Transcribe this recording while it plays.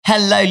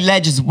Hello,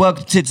 legends.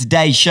 Welcome to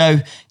today's show.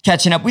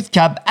 Catching Up with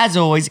Cub, as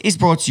always, is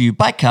brought to you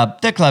by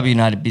Cub, the Club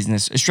United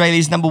Business,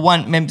 Australia's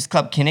 #1 members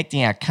club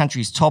connecting our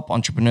country's top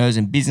entrepreneurs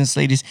and business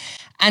leaders.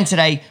 And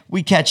today,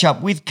 we catch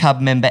up with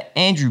Cub member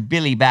Andrew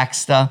Billy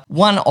Baxter,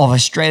 one of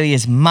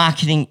Australia's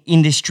marketing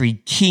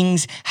industry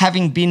kings,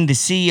 having been the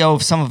CEO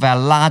of some of our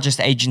largest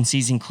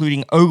agencies,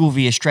 including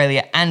Ogilvy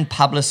Australia and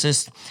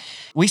Publicis.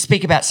 We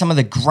speak about some of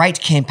the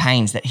great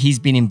campaigns that he's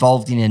been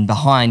involved in and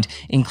behind,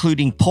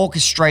 including Pork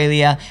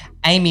Australia,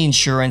 Amy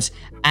Insurance,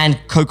 and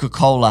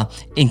Coca-Cola,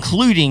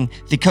 including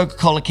the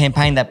Coca-Cola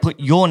campaign that put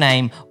your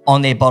name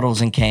on their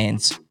bottles and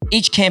cans.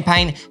 Each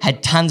campaign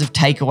had tons of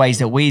takeaways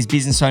that we as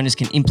business owners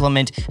can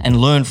implement and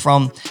learn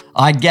from.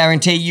 I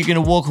guarantee you're going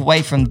to walk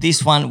away from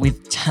this one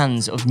with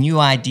tons of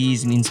new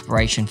ideas and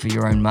inspiration for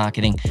your own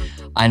marketing.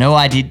 I know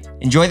I did.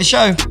 Enjoy the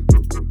show.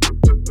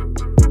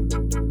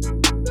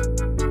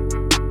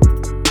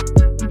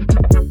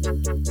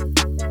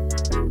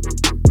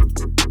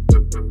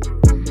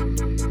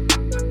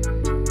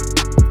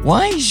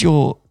 Why is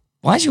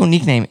your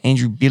nickname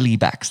Andrew Billy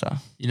Baxter?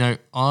 You know,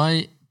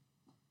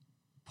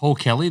 Paul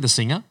Kelly, the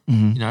singer,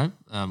 and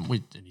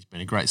he's been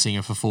a great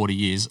singer for 40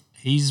 years.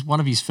 One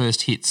of his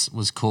first hits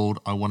was called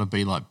I Want to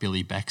Be Like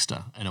Billy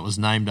Baxter, and it was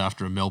named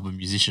after a Melbourne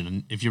musician.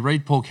 And if you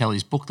read Paul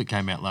Kelly's book that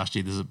came out last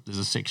year, there's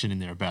a section in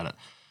there about it.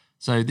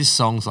 So this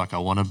song's like, I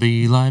want to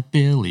be like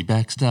Billy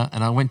Baxter.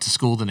 And I went to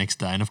school the next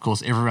day, and of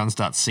course everyone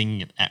starts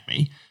singing it at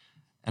me.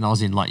 And I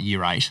was in like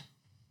year 8.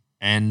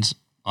 And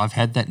I've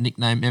had that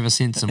nickname ever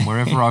since, and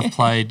wherever I've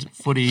played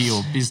footy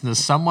or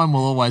business, someone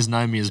will always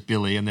know me as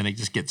Billy, and then it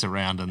just gets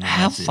around. And then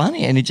how that's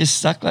funny, and it just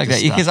stuck like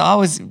that. Because I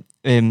was,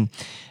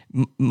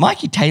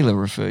 Mikey Taylor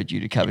referred you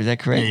to Cub, is that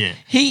correct? Yeah.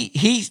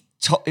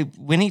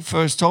 When he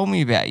first told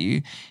me about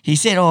you, he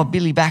said, "Oh,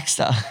 Billy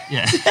Baxter."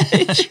 Yeah.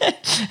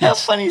 How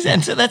funny is that?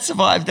 And so that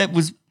survived. That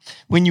was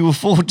when you were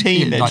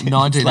 14, like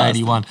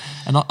 1981.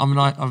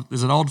 And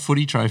there's an old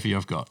footy trophy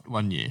I've got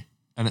one year.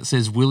 And it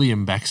says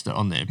William Baxter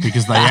on there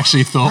because they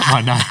actually thought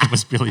my name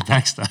was Billy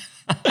Baxter.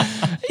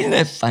 Isn't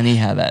that funny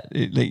how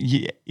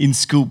in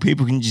school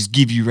people can just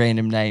give you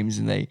random names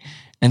and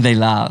they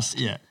last.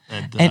 Yeah.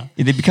 And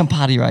they become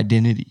part of your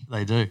identity.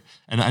 They do.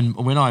 And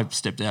when I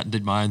stepped out and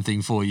did my own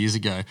thing 4 years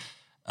ago,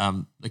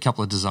 a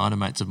couple of designer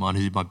mates of mine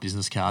who did my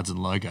business cards and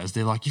logos,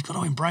 they're like, you've got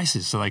to embrace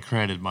this. So they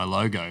created my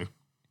logo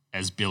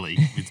as Billy,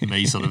 with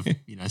me sort of,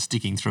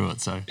 sticking through it.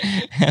 So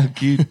how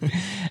cute.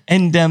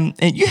 And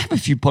you have a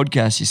few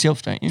podcasts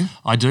yourself, don't you?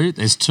 I do.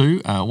 There's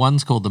 2.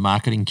 One's called The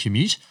Marketing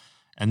Commute,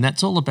 and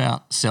that's all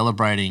about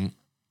celebrating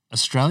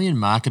Australian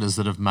marketers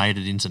that have made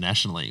it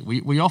internationally.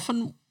 We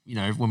often,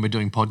 when we're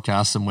doing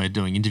podcasts and we're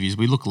doing interviews,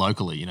 we look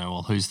locally,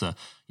 who's the,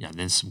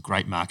 there's some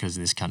great marketers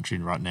in this country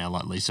right now,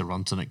 like Lisa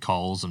Ronson at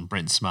Coles and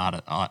Brent Smart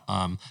at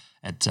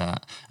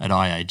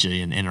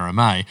IAG and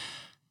NRMA.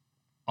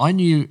 I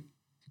knew,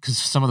 because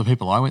some of the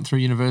people I went through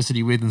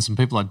university with and some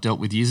people I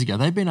dealt with years ago,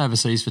 they've been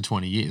overseas for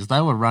 20 years.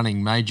 They were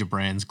running major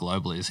brands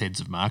globally as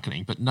heads of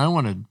marketing, but no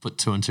one had put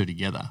 2 and 2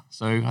 together.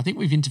 So I think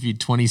we've interviewed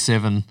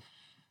 27,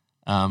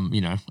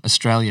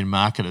 Australian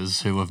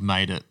marketers who have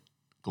made it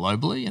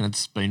globally, and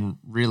it's been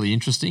really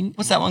interesting.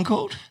 What's that one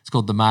called? It's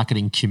called The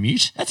Marketing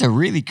Commute. That's a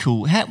really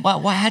cool.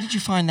 How did you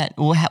find that,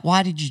 or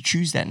why did you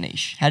choose that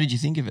niche? How did you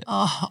think of it?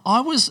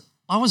 I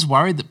was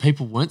worried that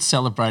people weren't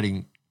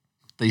celebrating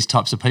these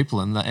types of people,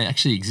 and they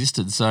actually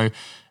existed. So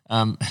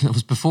it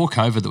was before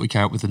COVID that we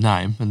came up with the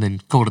name and then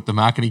called it The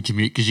Marketing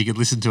Commute because you could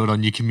listen to it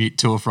on your commute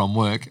to or from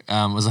work.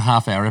 It was a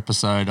half-hour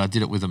episode. I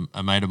did it with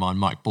a mate of mine,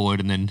 Mike Boyd,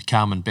 and then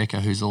Carmen Becker,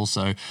 who's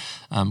also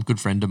a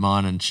good friend of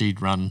mine, and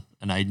she'd run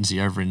an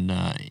agency over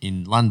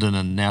in London,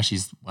 and now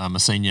she's a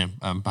senior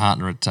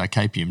partner at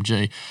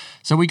KPMG.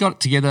 So we got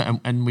together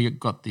and we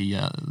got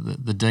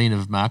the Dean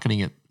of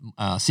Marketing at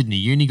Sydney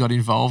Uni got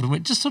involved, and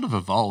it just sort of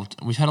evolved.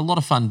 We've had a lot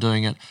of fun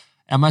doing it.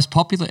 Our most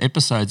popular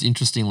episodes,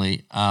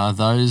 interestingly, are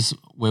those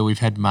where we've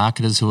had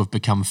marketers who have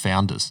become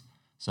founders.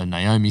 So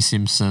Naomi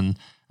Simpson,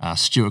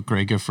 Stuart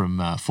Gregor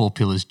from 4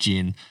 Pillars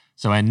Gin.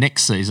 So our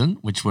next season,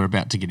 which we're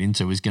about to get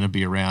into, is going to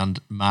be around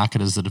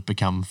marketers that have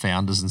become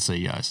founders and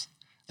CEOs.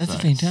 That's a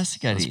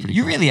fantastic idea.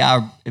 You cool. really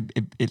are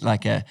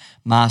like a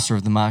master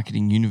of the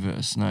marketing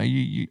universe. No,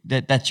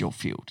 that's your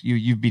field.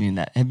 You've been in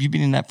that. Have you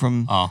been in that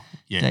from? Oh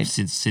yeah, date?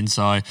 since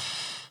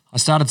I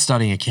started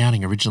studying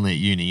accounting originally at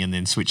uni and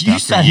then switched You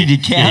after a year.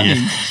 studied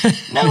accounting?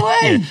 Yeah. No way.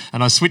 Yeah.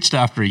 And I switched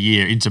after a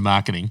year into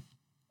marketing.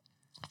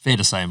 Fair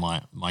to say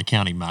my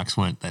accounting marks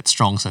weren't that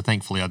strong, so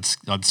thankfully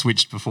I'd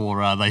switched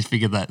before they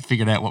figured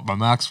out what my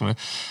marks were.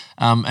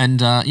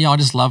 I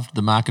just loved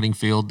the marketing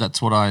field.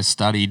 That's what I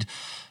studied.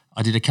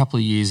 I did a couple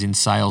of years in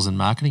sales and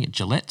marketing at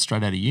Gillette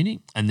straight out of uni,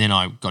 and then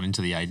I got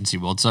into the agency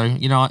world. So,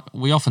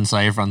 we often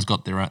say everyone's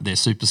got their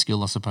super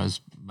skill, I suppose,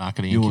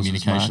 marketing and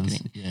communications.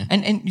 Marketing. Yeah.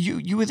 And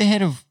you were the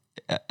head of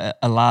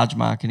a large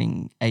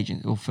marketing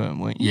agent or firm,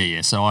 weren't you?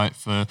 Yeah. So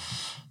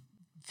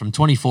from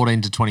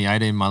 2014 to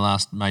 2018, my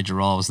last major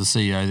role, I was the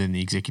CEO, then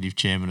the executive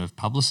chairman of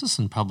Publicis.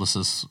 And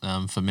Publicis,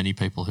 for many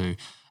people who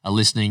are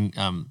listening,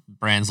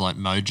 brands like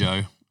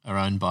Mojo, are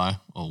owned by,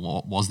 or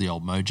what was the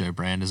old Mojo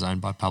brand, is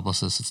owned by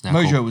Publicis. It's now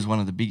Mojo called, was one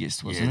of the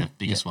biggest, wasn't the it?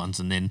 biggest ones.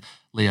 And then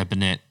Leo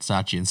Burnett,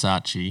 Saatchi and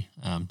Saatchi,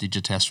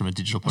 Digitas from a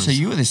digital point So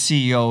you were the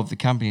CEO of the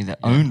company that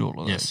owned all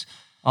of this.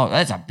 Oh,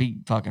 that's a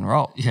big fucking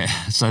role. Yeah,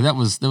 so there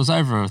was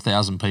over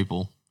 1,000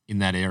 people in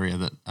that area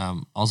that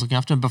I was looking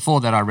after. And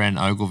before that, I ran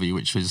Ogilvy,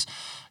 which was,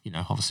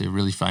 obviously a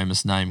really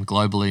famous name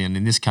globally. And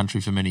in this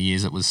country for many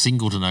years, it was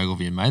Singleton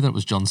Ogilvy and Mather. It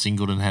was John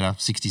Singleton had a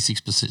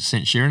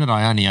 66% share in it.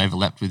 I only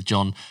overlapped with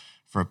John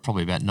for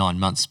probably about 9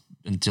 months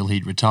until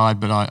he'd retired.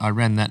 But I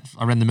ran that.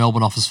 I ran the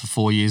Melbourne office for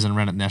 4 years and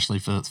ran it nationally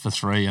for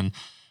 3. And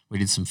we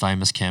did some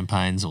famous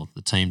campaigns, or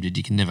the team did.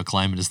 You can never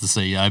claim it as the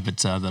CEO, but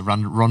the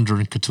Rhonda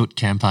and Katut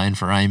campaign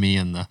for Amy,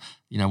 and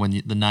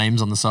the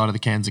names on the side of the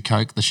cans of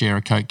Coke, the Share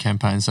a Coke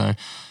campaign. So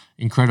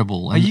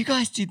incredible. Oh, you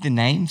guys did the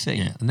name thing.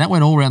 Yeah, and that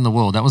went all around the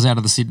world. That was out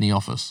of the Sydney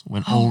office.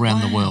 Went all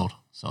around the world.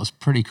 So it was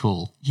pretty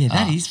cool. Yeah,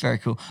 that is very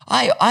cool.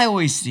 I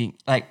always think,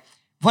 like,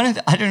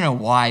 I don't know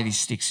why this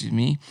sticks with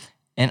me,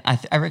 and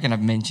I reckon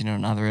I've mentioned it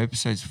on other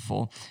episodes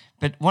before,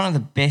 but one of the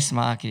best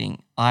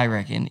marketing, I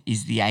reckon,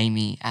 is the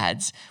Amy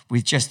ads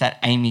with just that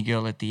Amy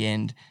girl at the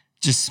end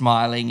just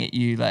smiling at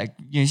you, like,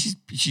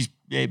 she's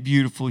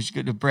beautiful. She's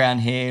got the brown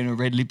hair and a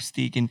red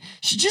lipstick, and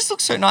she just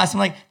looks so nice. I'm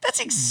like, that's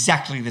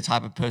exactly the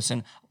type of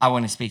person I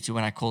want to speak to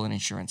when I call an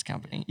insurance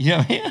company. You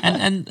know,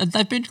 and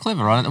they've been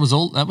clever, right? That was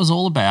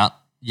all about,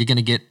 you're going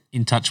to get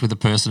in touch with a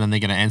person and they're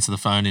going to answer the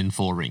phone in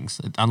 4 rings.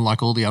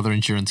 Unlike all the other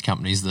insurance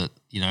companies that,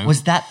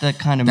 was that the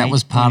kind of that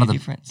was part of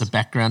difference? The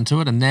background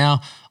to it. And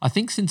now I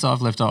think since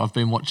I've left, I've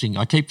been watching.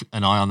 I keep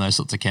an eye on those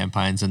sorts of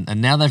campaigns,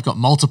 and now they've got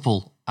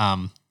multiple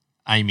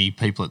Amy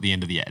people at the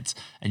end of the ads,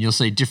 and you'll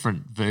see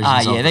different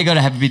versions. They got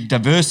to have a bit of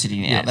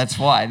diversity now. Yeah. That's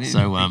why.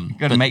 So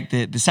got to make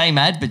the same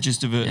ad but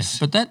just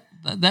diverse. Yeah,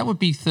 but that would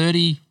be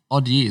 30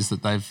 odd years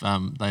that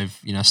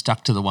they've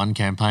stuck to the one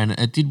campaign.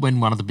 It did win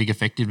one of the big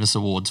effectiveness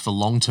awards for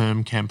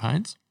long-term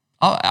campaigns.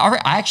 Oh, I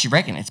actually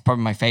reckon it's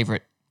probably my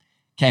favorite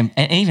campaign.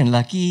 And even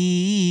Lucky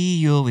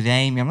You're with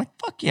Amy. I'm like,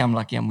 fuck yeah, I'm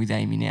lucky I'm with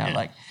Amy now. Yeah.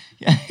 Like,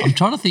 I'm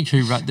trying to think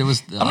who wrote. There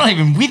was. I'm not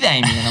even with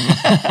Amy, and I'm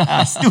like,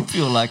 I still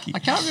feel lucky. I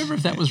can't remember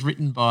if that was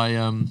written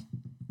by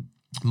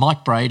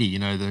Mike Brady.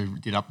 That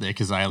did Up There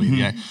Kazali.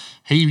 Yeah,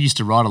 he used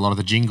to write a lot of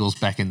the jingles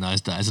back in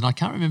those days, and I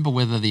can't remember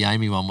whether the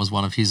Amy one was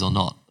one of his or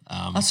not.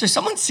 So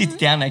someone sits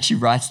down and actually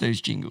writes those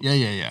jingles.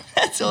 Yeah.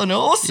 That's an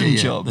awesome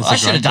job. That's I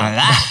should have done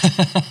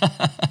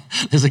that.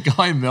 There's a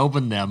guy in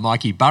Melbourne now,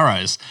 Mikey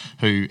Burrows,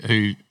 who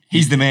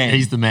he's the man.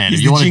 He's the man. He's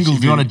if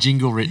you want a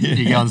jingle written,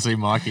 you go and see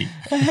Mikey.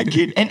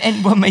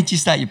 And what made you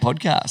start your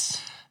podcast?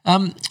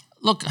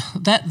 Look,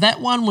 that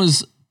one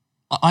was.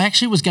 I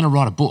actually was going to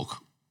write a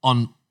book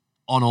on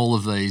all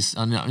of these.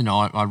 And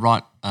I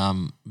write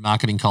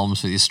marketing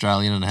columns for The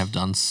Australian and have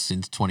done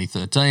since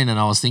 2013. And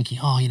I was thinking,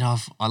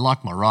 I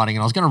like my writing,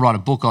 and I was going to write a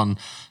book on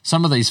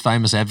some of these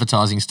famous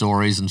advertising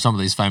stories and some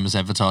of these famous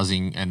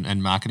advertising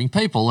and marketing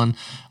people. And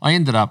I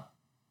ended up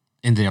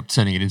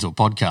turning it into a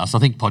podcast. I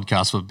think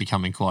podcasts were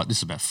becoming this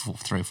is about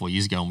 3 or 4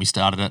 years ago when we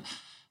started it.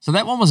 So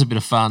that one was a bit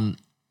of fun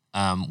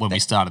when we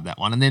started that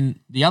one. And then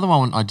the other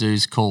one I do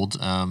is called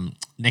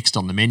Next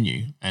on the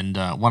Menu. And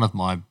one of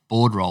my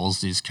board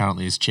roles is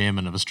currently as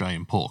chairman of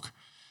Australian Pork.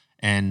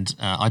 And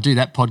I do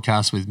that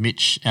podcast with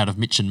Mitch out of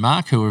Mitch and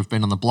Mark, who have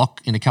been on the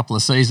block in a couple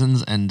of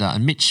seasons. And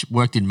Mitch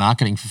worked in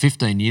marketing for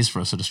 15 years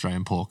for us at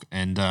Australian Pork.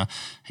 And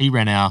he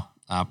ran our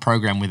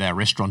program with our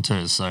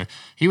restaurateurs. So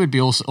he would be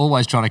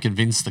always trying to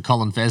convince the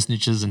Colin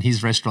Fasniches and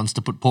his restaurants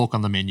to put pork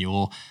on the menu,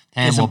 or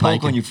ham or bacon.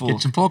 Pork on your fork.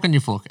 Get some pork on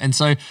your fork. And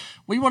so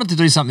we wanted to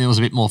do something that was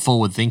a bit more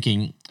forward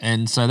thinking.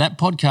 And so that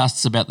podcast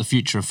is about the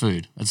future of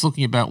food. It's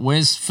looking about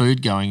where's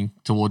food going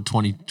toward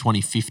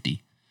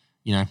 2050.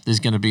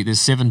 There's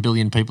 7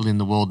 billion people in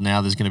the world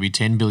now. There's going to be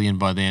 10 billion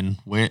by then.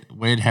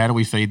 How do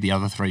we feed the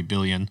other 3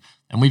 billion?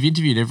 And we've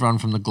interviewed everyone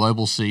from the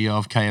global CEO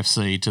of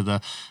KFC to the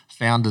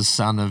founder's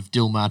son of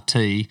Dilmah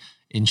Tea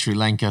in Sri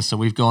Lanka. So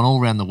we've gone all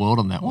around the world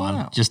on that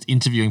one, just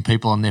interviewing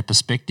people on their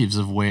perspectives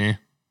of where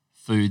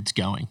food's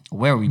going.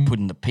 Where are we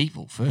putting the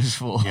people, first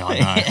of all? Yeah,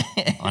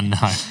 I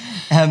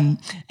know.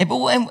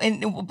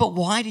 But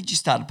why did you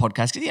start a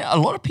podcast? Because a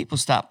lot of people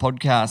start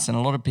podcasts, and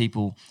a lot of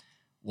people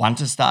want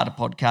to start a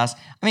podcast.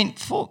 I mean,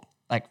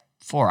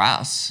 for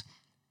us,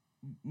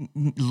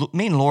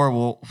 me and Laura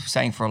were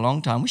saying for a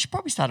long time, we should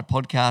probably start a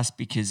podcast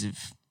because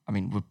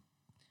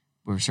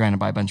we're surrounded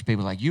by a bunch of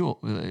people like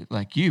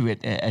you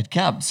at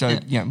Cub. So,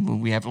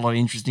 we have a lot of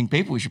interesting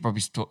people. We should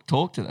probably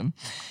talk to them.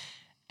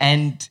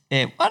 And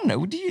I don't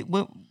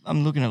know,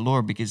 I'm looking at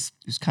Laura because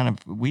it's kind of,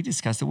 we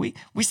discussed it. We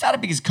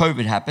started because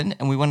COVID happened,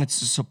 and we wanted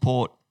to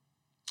support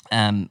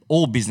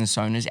all business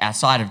owners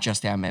outside of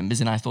just our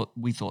members. And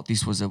we thought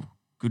this was a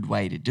good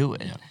way to do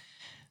it. Yeah.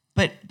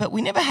 But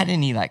we never had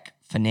any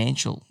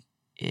financial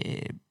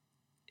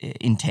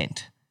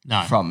intent.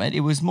 No. From it.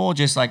 It was more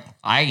just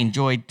I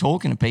enjoyed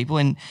talking to people,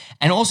 and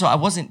also I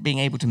wasn't being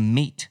able to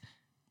meet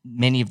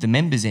many of the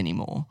members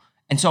anymore.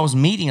 And so I was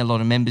meeting a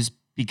lot of members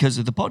because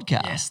of the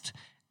podcast.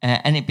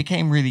 Yeah. And it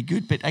became really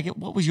good. But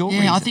what was your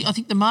reason? I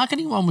think the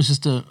marketing one was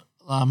just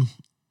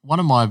one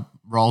of my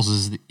roles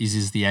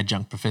is the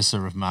adjunct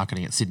professor of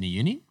marketing at Sydney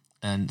Uni.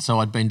 And so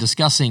I'd been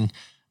discussing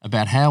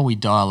about how we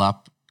dial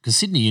up, because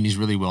Sydney Uni is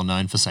really well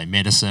known for, say,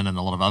 medicine and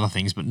a lot of other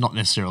things, but not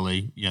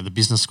necessarily, the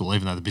business school,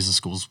 even though the business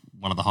school is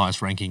one of the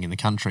highest ranking in the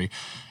country.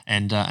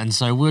 And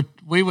so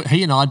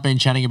he and I had been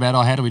chatting about,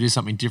 how do we do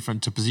something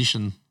different to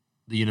position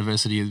the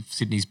University of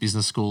Sydney's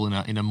business school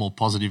in a more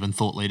positive and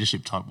thought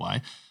leadership type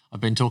way. I've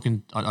been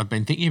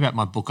thinking about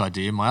my book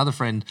idea. My other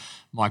friend,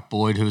 Mike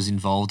Boyd, who is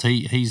involved,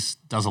 he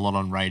does a lot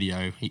on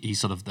radio. He's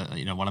sort of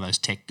one of those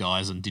tech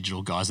guys and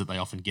digital guys that they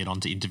often get on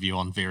to interview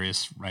on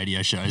various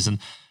radio shows. And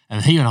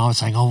he and I were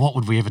saying, what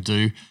would we ever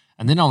do?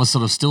 And then I was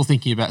sort of still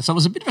thinking about, so it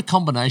was a bit of a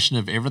combination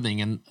of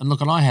everything. And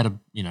look, and I had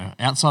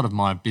outside of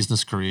my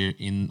business career,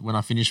 when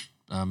I finished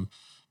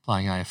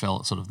playing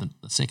AFL at sort of the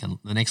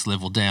next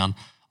level down,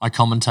 I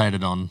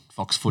commentated on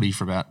Fox Footy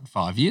for about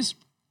 5 years.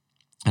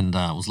 And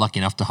I was lucky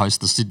enough to host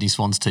the Sydney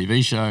Swans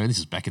TV show. This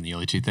is back in the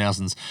early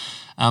 2000s.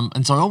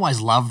 And so I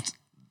always loved,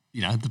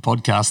 the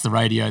podcast, the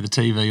radio, the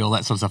TV, all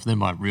that sort of stuff. And then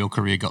my real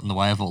career got in the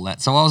way of all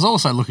that. So I was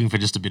also looking for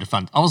just a bit of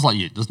fun. I was like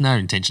you, there's no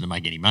intention to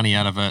make any money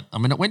out of it. I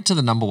mean, it went to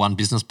the #1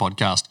 business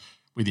podcast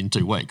within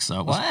 2 weeks. So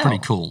it was pretty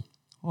cool.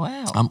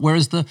 Wow.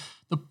 Whereas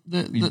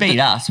you beat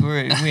us.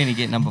 We're going to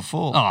get #4.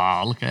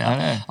 Oh, look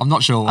out! I'm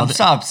not sure. I'm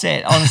so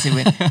upset,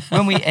 honestly.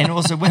 When we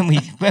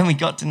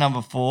got to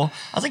 #4,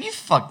 I was like, "You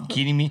fucking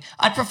kidding me?"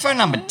 I'd prefer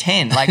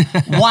 #10, like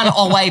one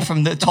away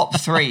from the top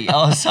 3.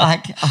 I was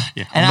like,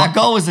 our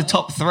goal was the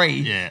top 3.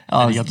 Yeah,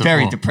 it was a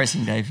very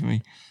depressing day for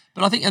me.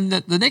 But I think, and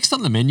the next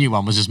on the menu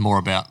one was just more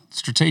about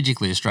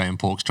strategically Australian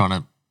Pork's trying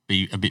to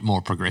be a bit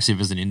more progressive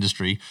as an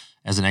industry,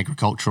 as an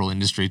agricultural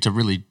industry, to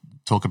really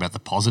talk about the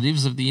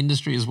positives of the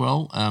industry as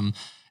well.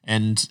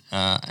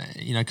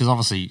 Because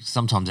obviously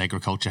sometimes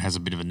agriculture has a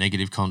bit of a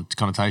negative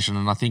connotation,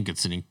 and I think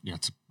it's an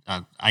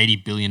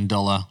 $80 billion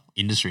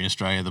industry in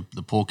Australia.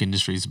 The pork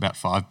industry is about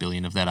 $5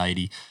 billion of that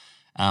 80.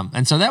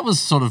 And so that was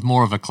sort of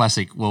more of a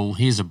classic, well,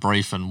 here's a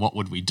brief and what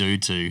would we do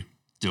to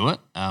do it?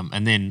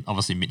 And then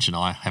obviously Mitch and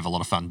I have a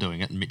lot of fun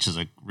doing it, and Mitch is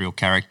a real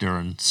character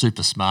and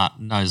super smart,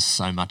 knows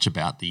so much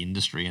about the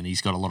industry, and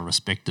he's got a lot of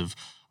respect of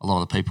a lot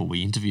of the people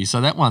we interview.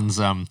 So that one's,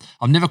 I'm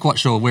never quite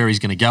sure where he's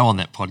going to go on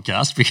that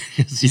podcast,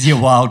 because he's a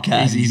wild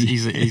cat.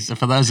 He's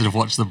for those that have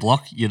watched The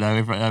Block,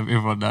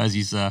 everyone knows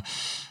he's a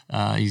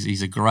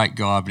great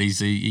guy, but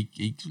he's a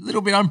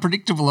little bit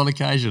unpredictable on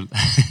occasion.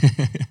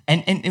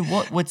 and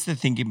what's the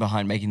thinking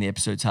behind making the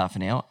episodes half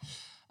an hour?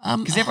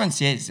 Because everyone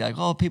says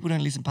people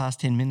don't listen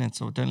past 10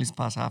 minutes or don't listen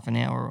past half an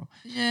hour.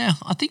 Yeah,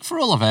 I think for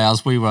all of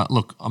ours, we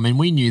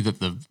knew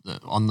that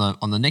on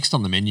the next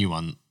on the menu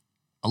one,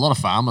 a lot of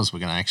farmers were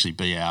going to actually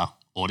be our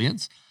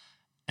audience,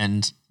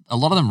 and a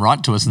lot of them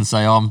write to us and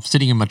say, I'm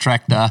sitting in my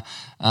tractor,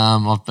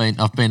 I've been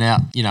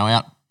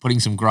out putting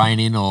some grain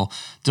in or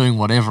doing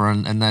whatever,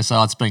 and they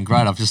say, it's been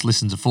great, I've just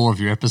listened to 4 of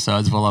your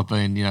episodes while I've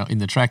been in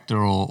the tractor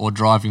or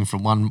driving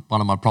from one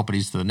of my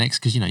properties to the next,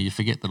 because you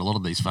forget that a lot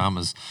of these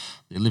farmers,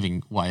 they're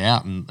living way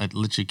out, and it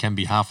literally can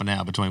be half an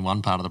hour between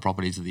one part of the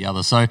property to the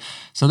other. So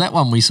that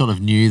one we sort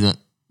of knew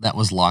that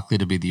was likely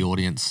to be the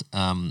audience,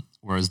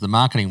 whereas the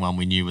marketing one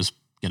we knew was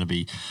going to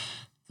be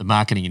the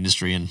marketing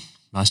industry, and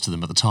most of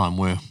them at the time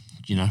were,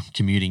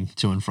 commuting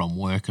to and from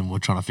work, and we're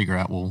trying to figure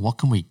out, well, what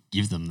can we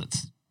give them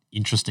that's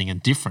interesting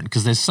and different?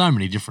 Because there's so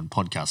many different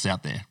podcasts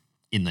out there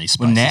in these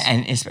spaces. Well, now,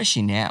 and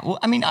especially now. Well,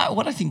 I mean,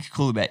 what I think is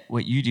cool about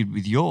what you did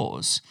with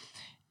yours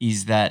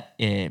is that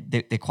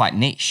they're quite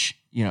niche.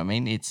 You know what I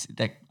mean? It's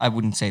that I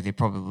wouldn't say they're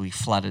probably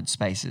flooded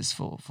spaces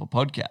for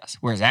podcasts,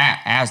 whereas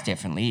ours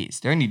definitely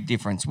is. The only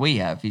difference we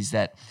have is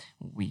that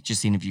we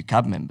just interview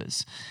Cub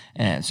members,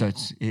 so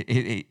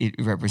it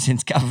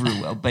represents Cub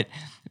real well. But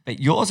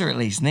yours are at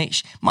least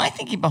niche. My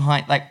thinking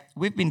behind,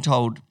 we've been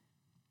told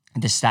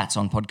the stats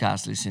on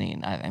podcast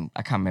listening, and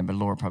I can't remember,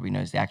 Laura probably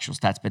knows the actual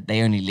stats, but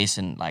they only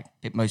listen,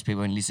 most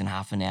people only listen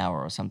half an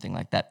hour or something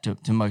like that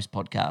to most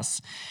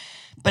podcasts.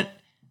 But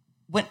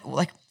when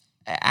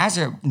ours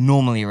are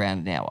normally around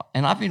an hour,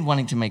 and I've been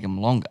wanting to make them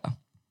longer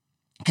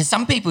because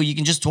some people you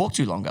can just talk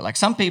to longer. Like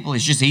some people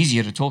it's just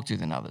easier to talk to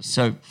than others.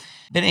 So,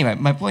 but anyway,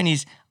 my point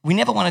is we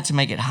never wanted to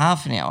make it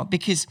half an hour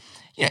because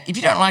if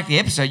you don't like the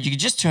episode, you could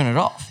just turn it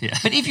off. Yeah.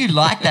 But if you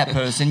like that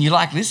person, you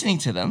like listening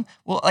to them,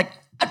 well,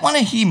 I'd want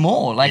to hear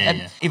more.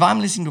 If I'm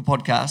listening to a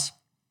podcast,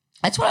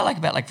 that's what I like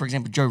about, for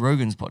example, Joe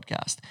Rogan's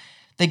podcast.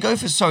 They go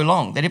for so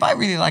long that if I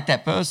really like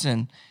that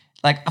person,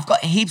 I've got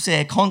heaps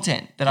of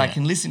content that I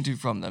can listen to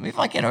from them. If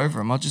I get over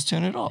them, I'll just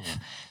turn it off. Yeah.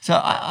 So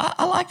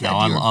I like that.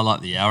 No, I like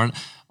the hour. And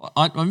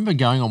I remember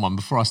going on one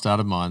before I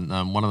started mine.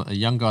 A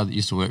young guy that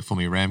used to work for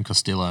me, Ram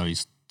Costello,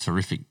 he's a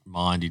terrific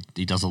mind.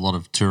 He does a lot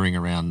of touring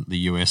around the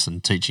US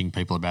and teaching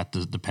people about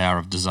the power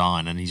of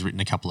design, and he's written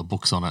a couple of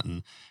books on it,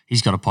 and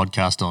he's got a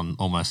podcast on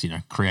almost,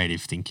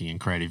 creative thinking and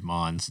creative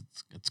minds.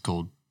 It's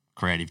called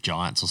Creative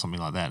Giants or something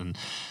like that, and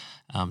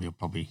I'll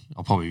probably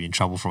be in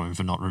trouble from him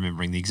for not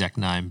remembering the exact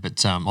name,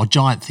 but or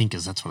Giant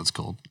Thinkers, that's what it's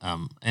called.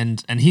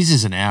 And his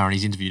is an hour, and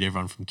he's interviewed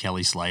everyone from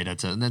Kelly Slater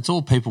and it's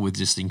all people with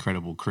just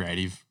incredible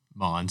creative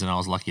Minds, and I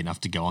was lucky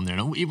enough to go on there.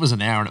 And it was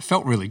an hour, and it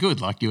felt really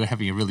good. Like you were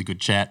having a really good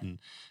chat, and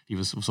it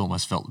was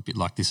almost felt a bit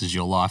like this is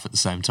your life at the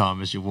same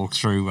time as you walk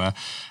through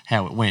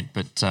how it went.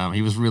 But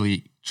he was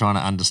really trying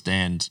to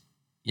understand,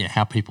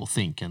 how people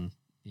think, and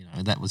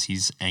that was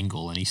his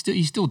angle, and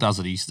he still does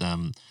it. He's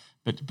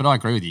but I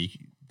agree with you.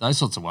 Those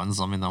sorts of ones.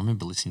 I mean, I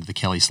remember listening to the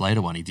Kelly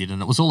Slater one he did,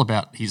 and it was all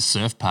about his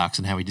surf parks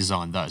and how he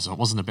designed those. So it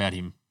wasn't about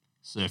him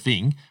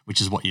surfing,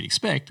 which is what you'd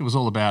expect. It was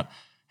all about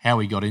how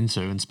he got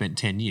into and spent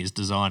 10 years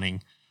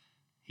designing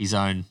his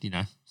own,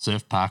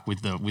 surf park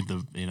with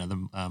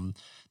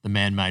the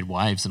man-made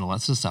waves and all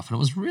that sort of stuff. And it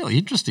was really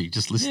interesting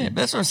just listening. Yeah, but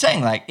that's what I'm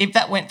saying. Like, if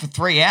that went for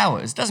 3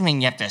 hours, doesn't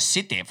mean you have to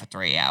sit there for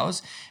 3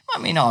 hours. I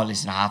mean, I'll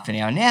listen to half an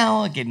hour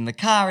now, get in the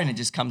car, and it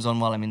just comes on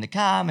while I'm in the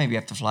car. Maybe I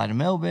have to fly to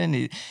Melbourne.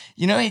 It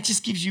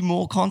just gives you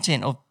more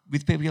content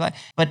with people you like.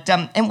 But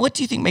and what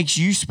do you think makes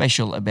you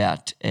special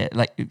about,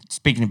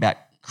 speaking about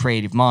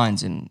creative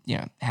minds and,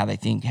 how they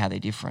think, how they're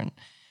different?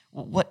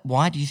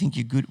 Why do you think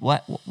you're good?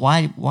 Why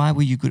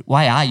were you good?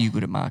 Why are you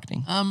good at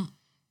marketing?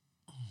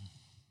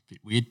 Bit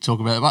weird to talk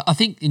about it, but I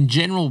think in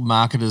general,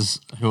 marketers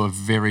who are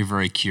very,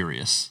 very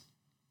curious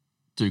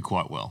do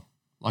quite well.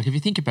 Like if you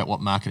think about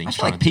what marketing, I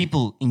feel like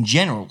people in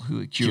general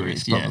who are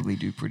curious probably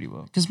do pretty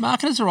well. Because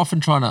marketers are often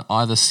trying to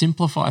either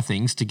simplify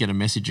things to get a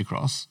message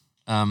across.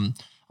 At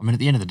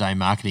the end of the day,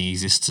 marketing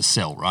exists to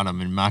sell, right? I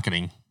mean,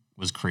 marketing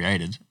was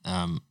created.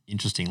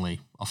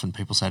 Interestingly, often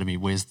people say to me,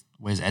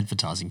 "Where's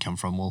advertising come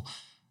from?" Well,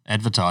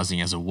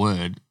 advertising as a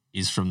word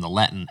is from the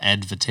Latin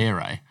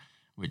advertere,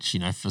 which,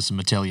 for some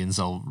Italians,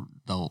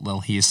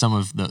 they'll hear some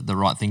of the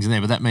right things in there,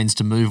 but that means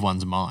to move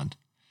one's mind.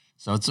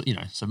 So it's,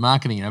 so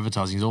marketing and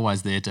advertising is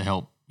always there to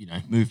help,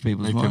 move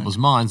people's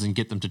minds and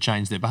get them to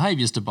change their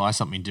behaviors to buy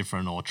something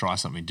different or try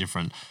something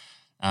different.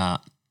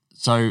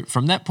 So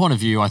from that point of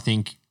view, I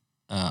think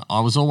I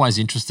was always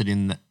interested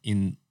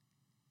in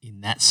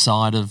that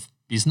side of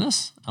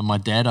business. My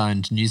dad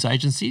owned news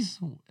agencies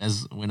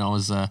when I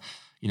was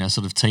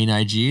sort of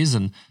teenage years,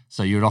 and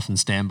so you would often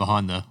stand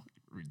behind the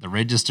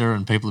register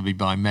and people would be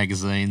buying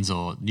magazines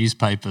or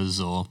newspapers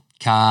or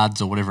cards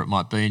or whatever it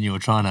might be, and you were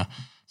trying to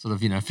sort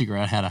of, figure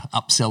out how to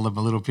upsell them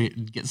a little bit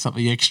and get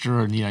something extra,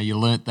 and, you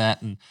learnt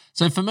that. And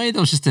so for me,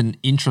 there was just an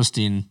interest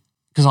in,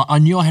 because I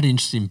knew I had an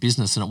interest in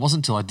business, and it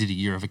wasn't until I did a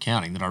year of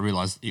accounting that I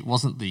realised it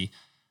wasn't the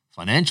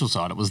financial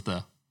side, it was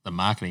the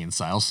marketing and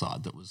sales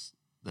side that was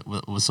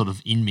sort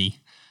of in me,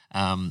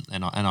 and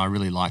I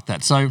really liked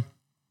that. So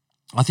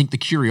I think the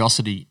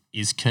curiosity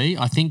is key.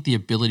 I think the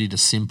ability to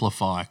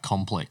simplify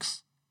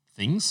complex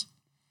things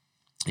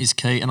is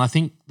key. And I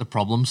think the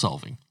problem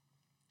solving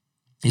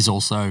is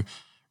also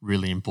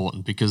really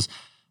important, because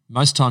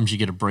most times you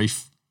get a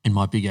brief in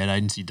my big ad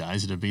agency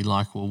days, it'd be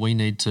like, well, we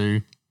need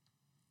to,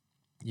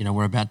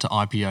 we're about to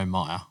IPO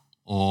Myer,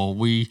 or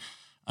we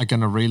are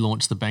going to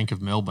relaunch the Bank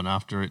of Melbourne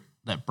after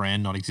that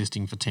brand not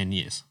existing for 10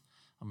 years.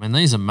 I mean,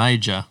 these are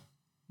major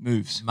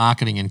moves,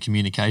 marketing and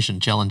communication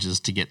challenges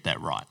to get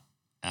that right.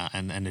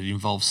 And it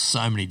involves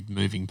so many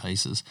moving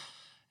pieces.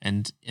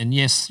 And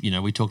yes,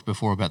 we talked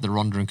before about the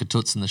Rhonda and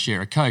Katutz and the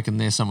Share a Coke, and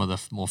they're some of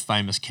the more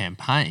famous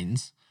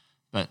campaigns.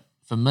 But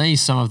for me,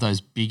 some of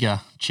those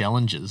bigger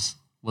challenges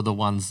were the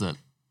ones that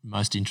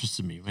most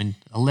interested me. I mean,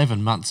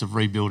 11 months of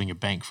rebuilding a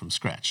bank from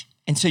scratch.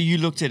 And so you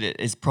looked at it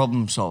as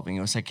problem solving.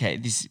 It was okay,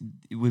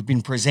 we've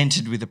been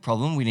presented with a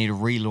problem. We need to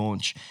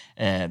relaunch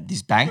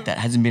this bank that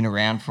hasn't been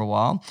around for a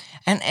while.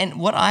 And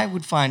what I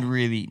would find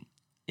really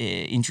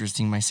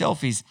interesting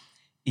myself is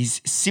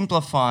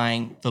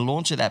simplifying the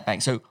launch of that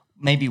bank. So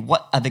maybe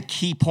what are the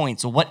key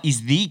points, or what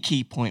is the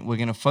key point we're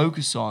going to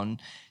focus on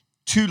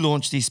to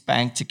launch this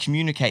bank, to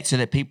communicate, so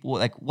that people,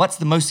 like, what's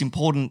the most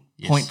important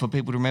point for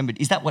people to remember?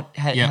 Is that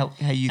how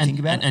you think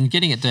about it? And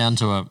getting it down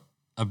to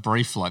a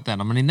brief like that.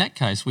 I mean, in that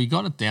case, we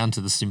got it down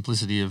to the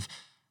simplicity of,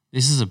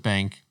 this is a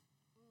bank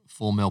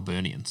for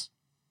Melburnians,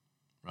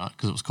 right?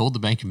 Because it was called the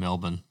Bank of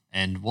Melbourne.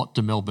 And what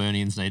do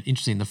Melburnians need?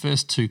 Interesting, the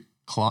first two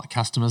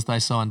customers they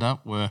signed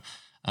up were,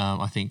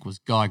 I think, was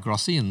Guy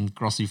Grossi and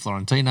Grossi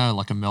Florentino,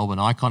 like a Melbourne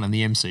icon, and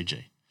the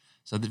MCG.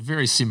 So that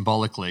very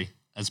symbolically,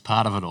 as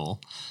part of it all,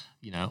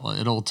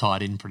 it all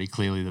tied in pretty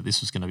clearly that this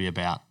was going to be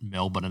about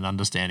Melbourne and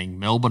understanding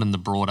Melbourne and the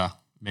broader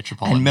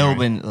metropolitan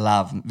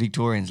and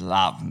Victorians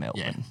love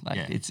Melbourne.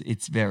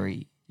 It's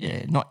very,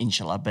 not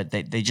insular, but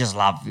they just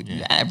love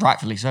it.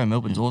 Rightfully so.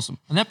 Melbourne's awesome.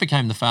 And that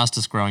became the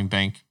fastest growing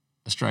bank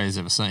Australia's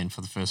ever seen for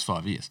the first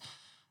 5 years.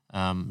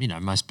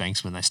 Most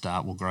banks when they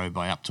start will grow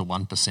by up to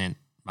 1%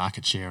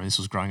 market share, and this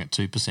was growing at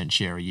 2%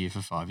 share a year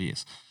for 5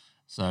 years.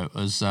 So it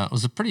was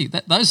a pretty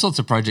those sorts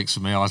of projects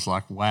for me. I was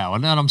like, wow.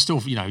 And then I'm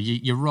still,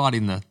 you're right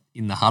in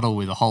the huddle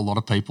with a whole lot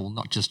of people,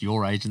 not just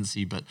your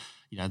agency, but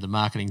the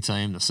marketing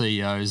team, the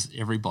CEOs,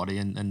 everybody,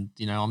 and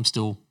I'm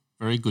still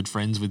very good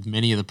friends with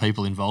many of the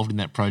people involved in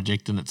that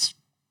project, and it's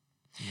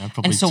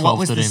probably. And so, 12, what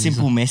was the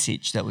simple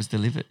message that was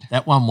delivered?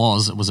 That one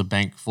was, it was a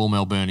bank for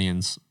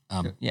Melburnians.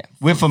 Yeah,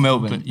 we're for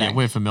Melbourne. Yeah,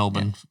 we're for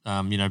Melbourne.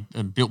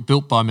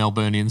 Built by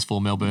Melburnians for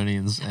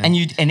Melburnians,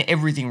 and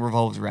everything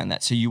revolves around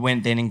that. So you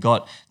went then and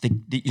got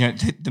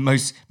the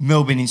most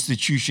Melbourne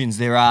institutions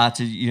there are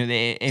to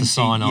to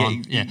sign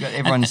on. Yeah,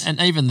 everyone's and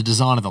even the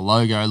design of the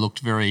logo looked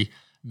very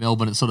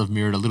Melbourne. It sort of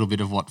mirrored a little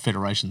bit of what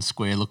Federation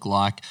Square looked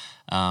like.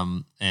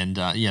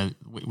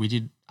 We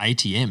did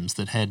ATMs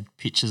that had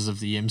pictures of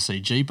the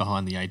MCG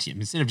behind the ATM.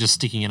 Instead of just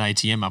sticking an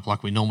ATM up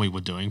like we normally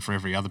were doing for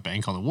every other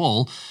bank on the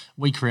wall,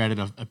 we created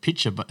a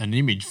picture, an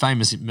image,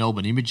 famous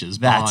Melbourne images.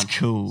 That's behind.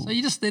 cool.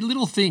 So they're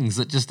little things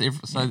that just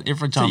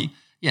every time.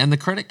 And the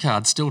credit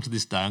cards still to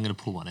this day, I'm going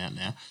to pull one out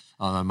now.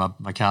 Oh, no,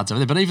 my card's over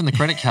there. But even the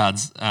credit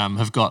cards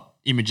have got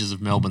images of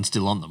Melbourne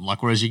still on them.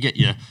 Like whereas you get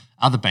your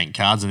other bank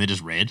cards and they're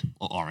just red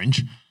or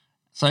orange.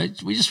 So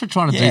we just were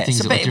trying to do things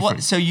that were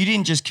different. So you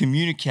didn't just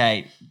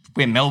communicate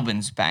we're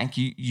Melbourne's bank.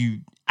 You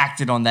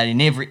acted on that in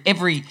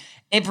every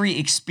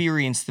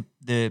experience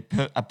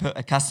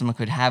a customer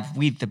could have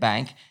with the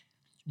bank.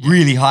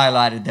 Really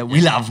highlighted that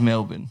we love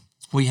Melbourne.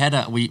 We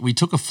had we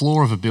took a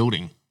floor of a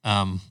building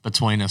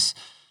between us,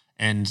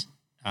 and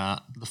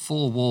the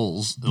four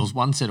walls. There was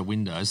one set of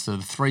windows, so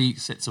the three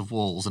sets of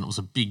walls, and it was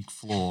a big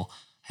floor.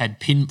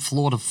 Had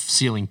floor to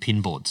ceiling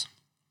pinboards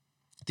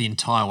the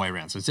entire way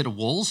around. So instead of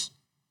walls,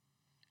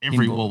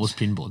 every wall was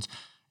pinboards.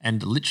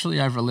 And literally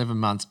over 11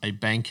 months, a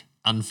bank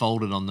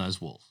unfolded on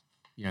those walls.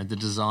 The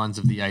designs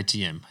of the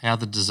ATM, how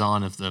the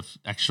design of the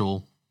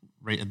actual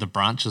the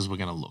branches were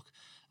going to look.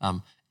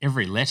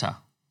 Every letter,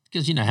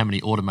 because you know how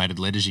many automated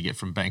letters you get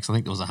from banks. I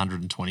think there was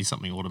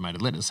 120-something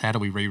automated letters. How do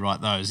we rewrite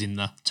those in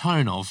the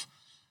tone of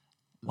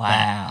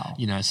wow?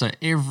 That? So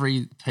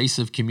every piece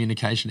of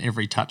communication,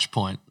 every touch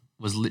point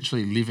was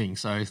literally living.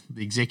 So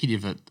the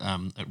executive at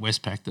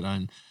Westpac that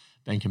owned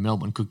Bank of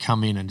Melbourne could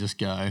come in and just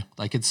go,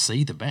 they could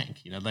see the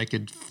bank, they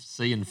could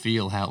see and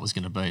feel how it was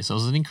going to be. So it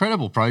was an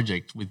incredible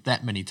project with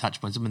that many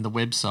touch points. I mean, the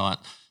website,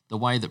 the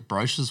way that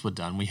brochures were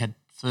done, we had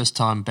first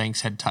time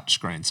banks had touch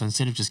screens. So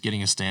instead of just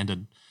getting a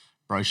standard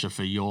brochure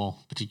for your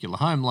particular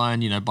home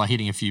loan, by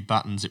hitting a few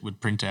buttons, it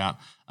would print out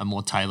a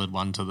more tailored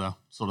one to the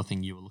sort of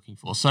thing you were looking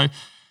for. So,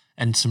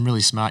 and some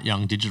really smart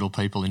young digital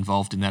people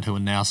involved in that who are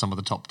now some of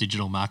the top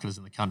digital marketers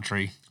in the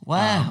country.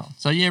 Wow.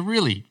 So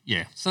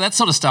that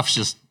sort of stuff's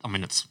just,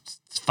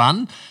 it's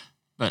fun,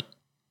 but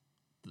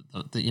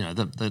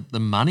the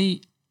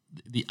money,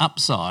 the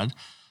upside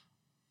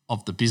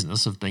of the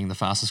business of being the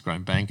fastest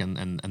growing bank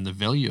and the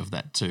value of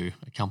that to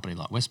a company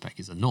like Westpac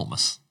is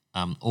enormous.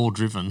 All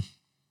driven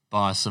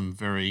by some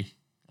very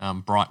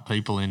bright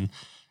people in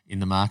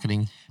the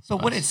marketing. But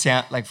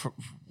space.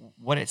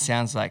 what it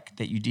sounds like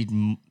that you did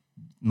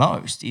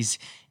most is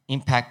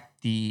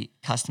impact the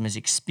customer's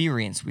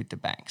experience with the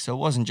bank. So it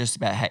wasn't just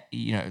about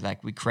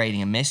we're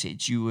creating a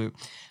message. You were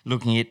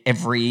looking at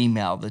every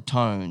email, the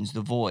tones,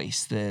 the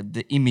voice,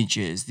 the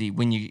images,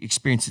 when you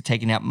experience of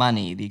taking out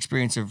money, the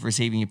experience of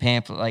receiving your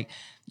pamphlet.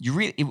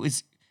 You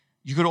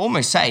could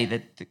almost say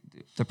that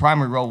the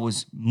primary role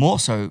was more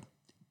so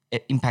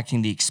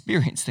impacting the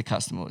experience the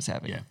customer was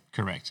having. Yeah,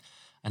 correct.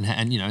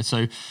 And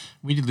so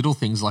we did little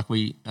things like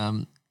we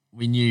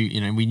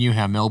knew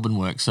how Melbourne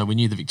works, so we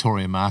knew the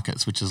Victoria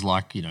markets, which is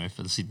like,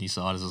 for the Sydney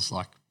siders, it's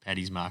like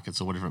Paddy's markets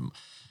or whatever.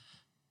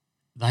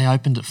 They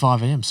opened at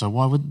 5 a.m, so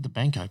why wouldn't the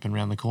bank open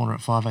around the corner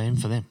at 5 a.m.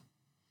 for them?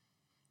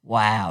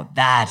 Wow,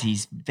 that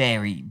is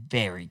very,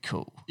 very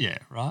cool. Yeah,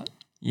 right?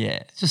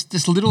 Yeah.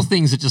 Just little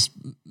things that just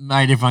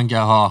made everyone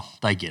go, oh,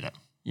 they get it.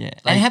 Yeah.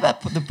 And how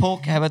about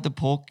the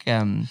pork?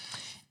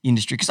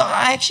 Industry? Because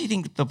I actually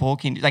think the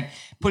pork industry,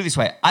 put it this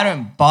way, I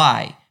don't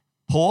buy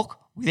pork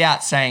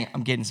without saying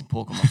I'm getting some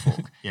pork on my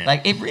fork.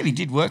 Yeah. It really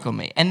did work on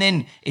me. And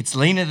then it's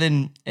leaner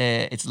than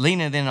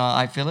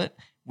I feel it,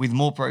 with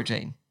more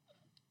protein,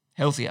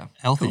 healthier.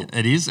 Cool.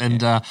 It is,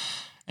 and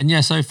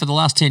so for the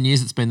last 10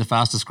 years, it's been the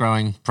fastest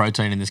growing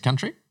protein in this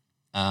country.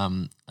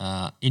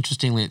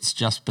 Interestingly, it's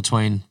just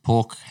between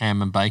pork,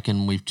 ham, and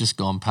bacon. We've just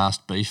gone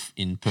past beef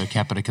in per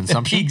capita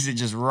consumption. The pigs are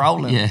just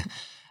rolling. Yeah.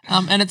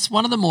 And it's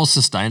one of the more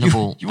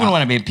sustainable. You wouldn't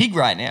want to be a pig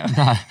right now.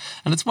 No,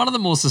 and it's one of the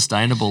more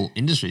sustainable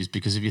industries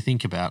because if you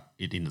think about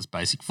it in its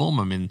basic form,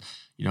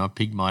 a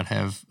pig might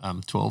have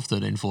 12,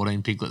 13,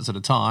 14 piglets at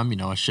a time.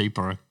 A sheep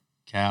or a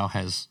cow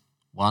has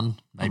one,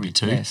 maybe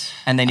two. Yes.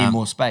 And they need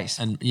more space.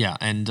 And the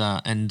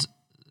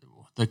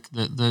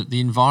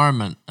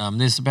environment,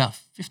 there's about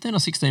 15 or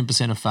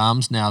 16% of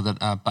farms now that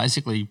are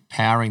basically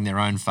powering their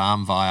own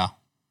farm via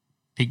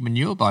pig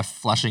manure by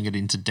flushing it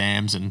into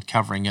dams and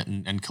covering it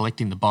and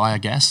collecting the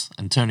biogas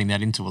and turning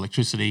that into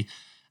electricity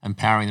and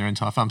powering their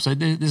entire farm. So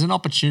there's an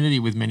opportunity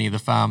with many of the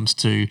farms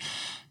to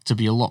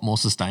be a lot more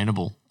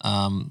sustainable.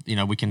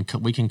 We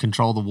can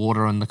control the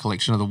water and the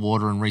collection of the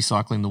water and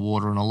recycling the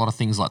water and a lot of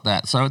things like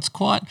that. So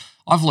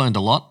I've learned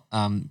a lot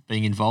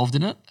being involved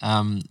in it,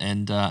 and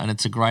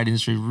it's a great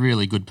industry,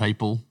 really good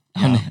people.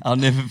 I'll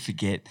never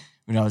forget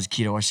when I was a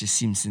kid, I watched the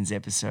Simpsons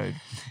episode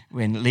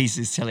when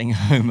Lisa's telling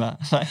Homer,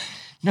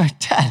 no,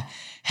 Dad,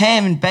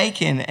 ham and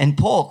bacon and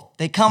pork,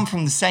 they come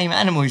from the same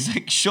animal. He's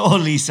like, sure,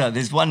 Lisa,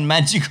 there's one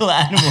magical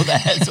animal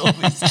that has all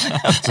this.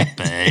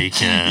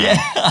 Bacon.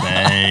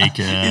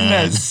 Bacon. Isn't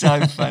that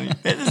so funny?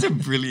 That is a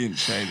brilliant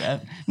show,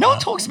 that. No one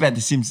talks about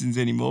The Simpsons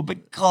anymore,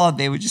 but God,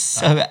 they were just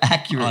so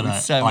accurate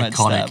with so much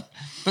stuff.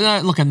 But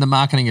no, look, and the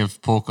marketing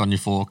of Pork on Your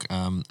Fork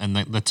and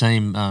the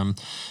team,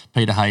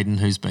 Peter Hayden,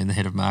 who's been the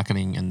head of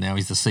marketing and now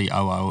he's the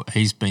COO,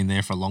 he's been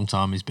there for a long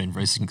time. He's been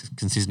very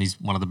consistent. He's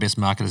one of the best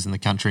marketers in the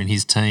country, and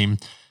his team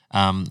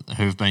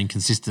who've been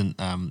consistent,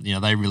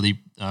 they really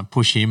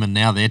push him, and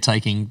now they're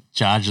taking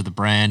charge of the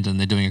brand and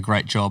they're doing a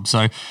great job.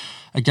 So,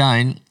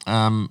 again,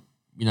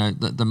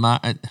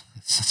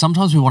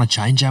 sometimes we want to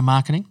change our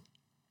marketing.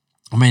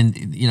 I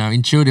mean,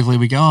 intuitively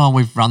we go,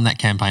 we've run that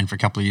campaign for a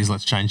couple of years,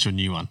 let's change to a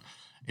new one.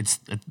 It's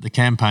the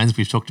campaigns,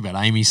 we've talked about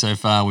Amy so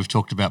far, we've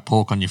talked about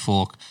Pork on Your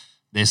Fork.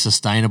 They're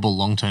sustainable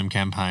long-term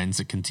campaigns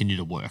that continue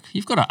to work.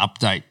 You've got to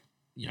update,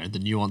 the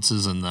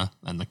nuances and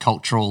the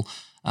cultural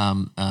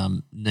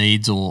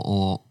needs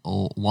or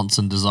wants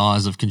and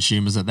desires of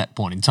consumers at that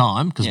point in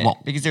time.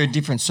 Because there are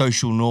different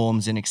social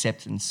norms and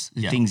acceptance,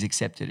 things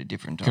accepted at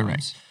different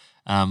times.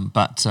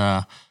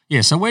 Correct.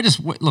 So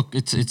look,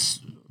 it's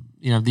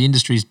the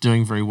industry's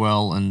doing very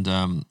well,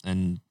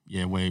 and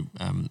we're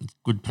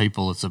good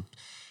people. It's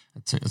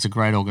a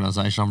great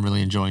organisation. I'm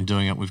really enjoying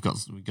doing it. We've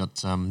got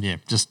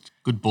just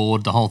good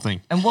board, the whole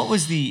thing. And what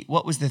was the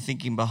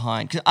thinking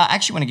behind? Because I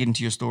actually want to get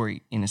into your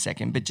story in a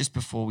second, but just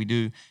before we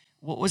do,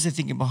 what was the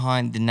thinking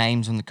behind the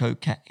names on the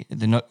Coke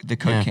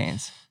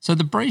cans? So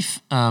the brief,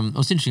 it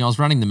was interesting. I was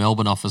running the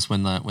Melbourne office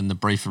when the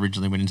brief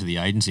originally went into the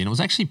agency, and it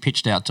was actually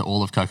pitched out to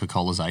all of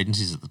Coca-Cola's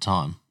agencies at the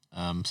time.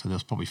 So there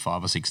was probably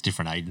 5 or 6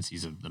 different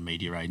agencies, the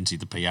media agency,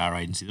 the PR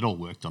agency, that all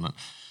worked on it.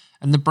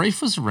 And the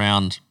brief was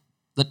around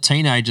that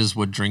teenagers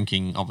were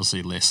drinking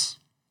obviously less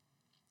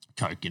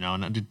Coke,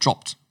 and it had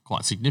dropped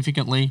quite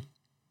significantly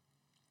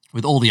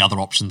with all the other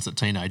options that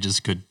teenagers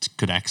could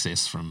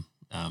access, from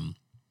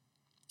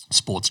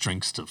sports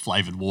drinks to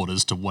flavoured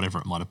waters to whatever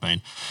it might have been.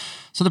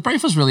 So the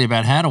brief was really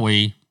about how do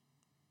we,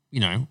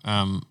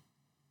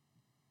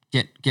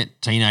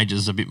 get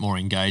teenagers a bit more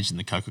engaged in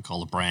the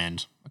Coca-Cola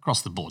brand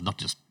across the board, not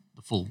just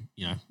the full,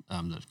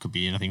 that could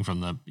be anything from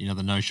the,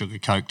 the no sugar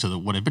Coke to the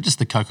whatever, but just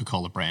the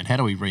Coca-Cola brand. How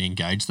do we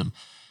re-engage them?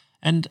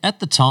 And at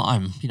the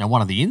time,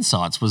 one of the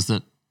insights was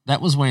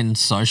that was when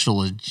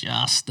social had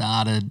just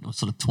started,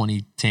 sort of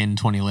 2010,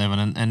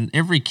 2011, and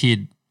every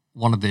kid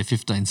wanted their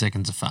 15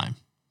 seconds of fame,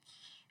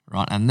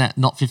 right? And that,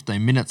 not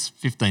 15 minutes,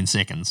 15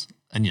 seconds.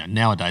 And,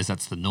 nowadays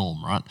that's the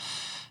norm, right?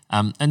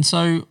 And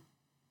so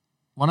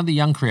one of the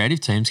young creative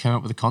teams came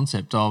up with a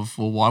concept of,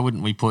 well, why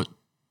wouldn't we put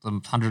the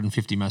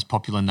 150 most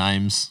popular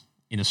names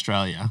in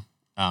Australia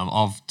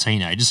of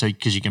teenagers, so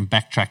because you can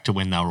backtrack to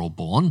when they were all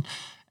born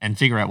and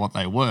figure out what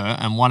they were,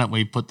 and why don't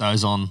we put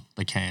those on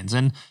the cans?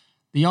 And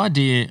the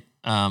idea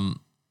the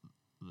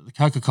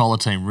Coca-Cola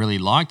team really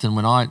liked, and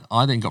when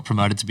I then got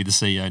promoted to be the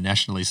CEO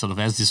nationally, sort of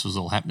as this was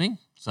all happening.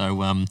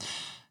 So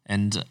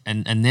and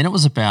then it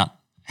was about,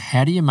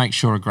 how do you make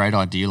sure a great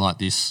idea like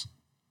this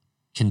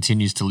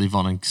continues to live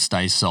on and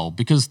stays sold?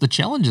 Because the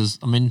challenge is,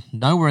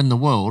 nowhere in the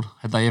world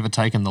had they ever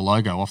taken the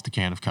logo off the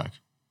can of Coke.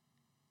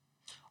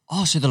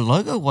 Oh, so the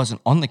logo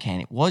wasn't on the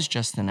can; it was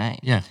just the name.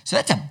 Yeah. So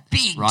that's a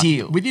big right.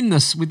 deal within the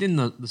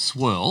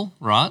swirl,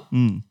 right?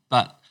 Mm.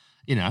 But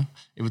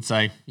it would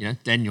say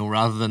Daniel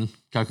rather than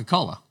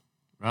Coca-Cola,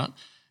 right?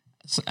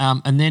 So,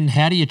 and then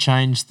how do you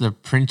change the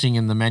printing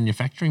and the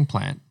manufacturing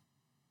plant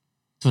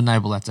to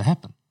enable that to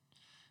happen?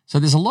 So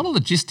there's a lot of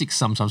logistics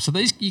sometimes. So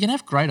you can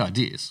have great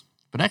ideas,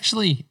 but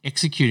actually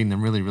executing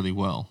them really, really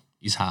well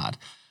is hard.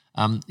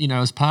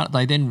 As part,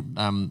 they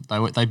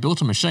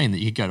built a machine that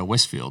you could go to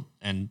Westfield,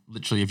 and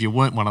literally, if you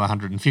weren't one of the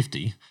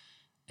 150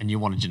 and you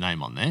wanted your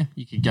name on there,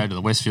 you could go to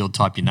the Westfield,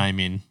 type your name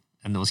in,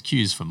 and there was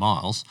queues for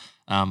miles,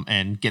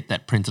 and get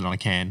that printed on a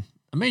can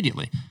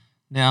immediately.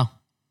 Now,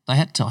 they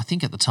had to, I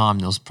think at the time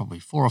there was probably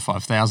 4,000 or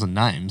 5,000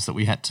 names that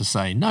we had to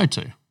say no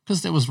to,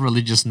 because there was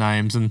religious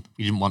names and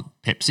we didn't want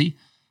Pepsi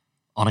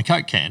on a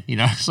Coke can,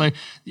 So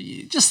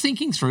just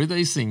thinking through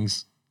these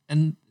things.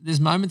 And there's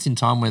moments in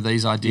time where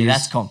these ideas... Yeah,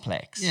 that's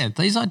complex. Yeah,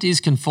 these ideas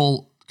can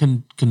fall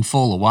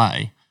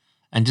away,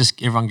 and just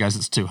everyone goes,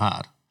 it's too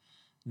hard.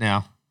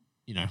 Now,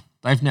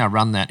 they've now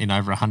run that in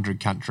over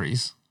 100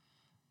 countries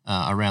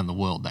around the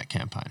world, that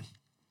campaign.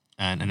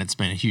 And it's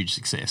been a huge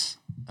success.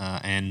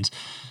 And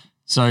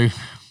so,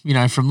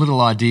 from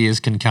little ideas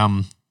can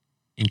come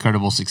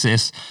incredible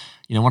success.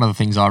 One of the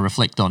things I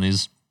reflect on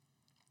is,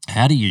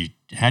 how do you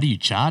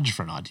charge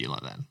for an idea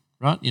like that,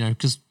 right?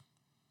 Because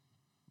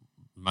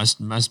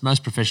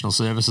most professional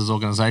services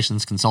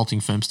organisations,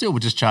 consulting firms still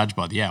would just charge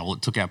by the hour. Well,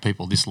 it took our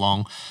people this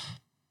long.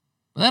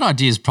 But that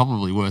idea is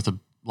probably worth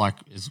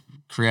has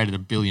created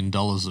 $1 billion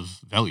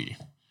of value.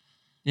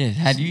 Yeah,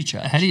 how do you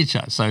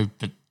charge? So,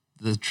 but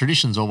the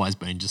tradition's always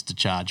been just to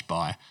charge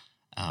by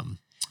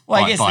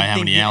Well, I guess by the how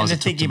many thinking, hours the it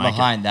took to thinking make it.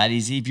 behind that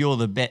is if you're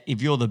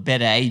the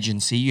better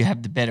agency, you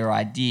have the better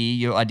idea.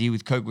 Your idea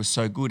with Coke was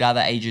so good,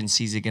 other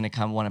agencies are going to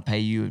come want to pay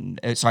you.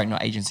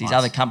 Not agencies, Clients.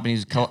 other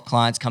companies,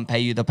 clients come pay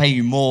you. They'll pay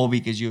you more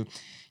because you're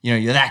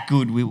that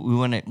good. We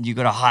want to. You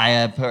got a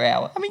higher per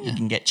hour. I mean, you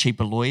can get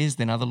cheaper lawyers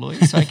than other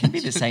lawyers, so it can be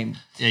the same.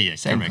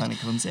 Same correct. kind of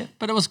concept.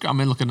 But it was, I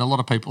mean, look, and a lot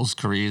of people's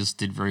careers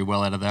did very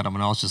well out of that. I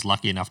mean, I was just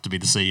lucky enough to be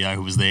the CEO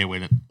who was there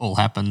when it all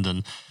happened,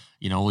 and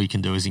all you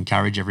can do is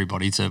encourage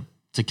everybody to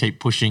keep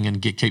pushing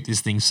and keep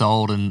this thing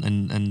sold,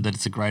 and that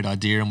it's a great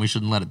idea and we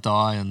shouldn't let it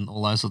die and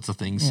all those sorts of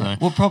things. Yeah. So,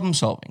 well, problem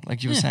solving,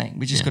 like you were saying,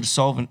 we just got to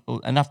solve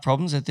enough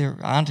problems that there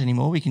aren't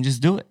anymore. We can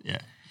just do it. yeah.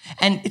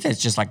 And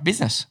it's just like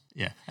business.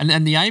 Yeah,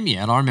 and the Amy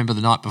ad, I remember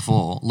the night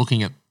before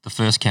looking at the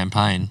first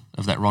campaign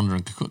of that Rhonda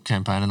and Cook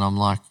campaign, and I'm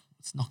like,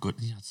 it's not good.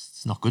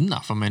 It's not good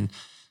enough. I mean,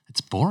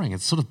 it's boring.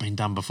 It's sort of been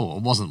done before.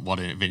 It wasn't what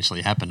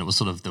eventually happened. It was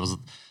there was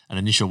an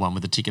initial one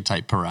with the ticker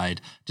tape parade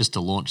just to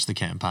launch the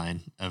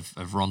campaign of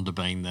Rhonda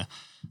being the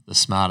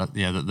smarter,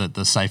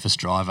 the safest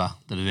driver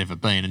that had ever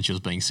been, and she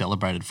was being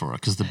celebrated for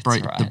it because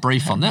the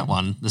brief on that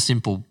one, the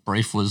simple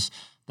brief was,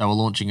 they were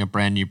launching a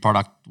brand new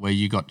product where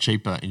you got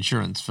cheaper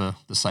insurance for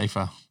the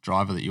safer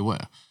driver that you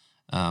were.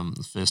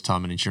 The first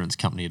time an insurance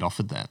company had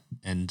offered that.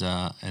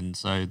 And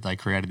so they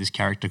created this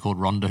character called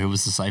Rhonda, who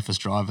was the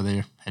safest driver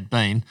there had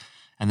been.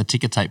 And the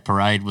ticker tape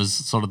parade was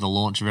sort of the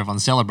launch of everyone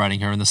celebrating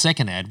her. And the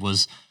second ad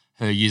was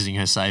her using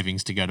her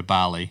savings to go to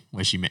Bali,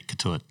 where she met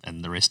Katut,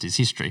 and the rest is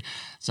history.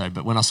 So,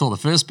 but when I saw the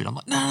first bit, I'm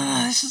like,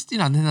 no, this is,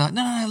 and they're like,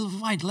 no,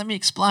 wait, let me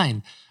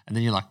explain. And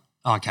then you're like,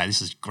 oh, okay,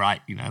 this is great,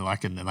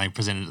 and then they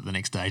presented it the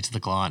next day to the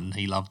client and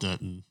he loved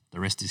it and the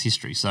rest is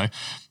history. So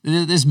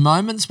there's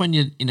moments when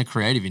you're in a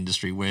creative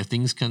industry where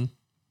things can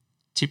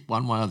tip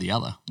one way or the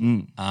other.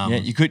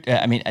 You could,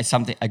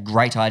 a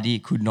great idea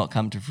could not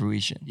come to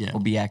fruition or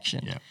be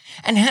action. Yeah.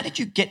 And how did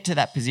you get to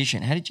that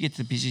position? How did you get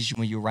to the position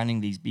where you're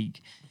running these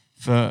big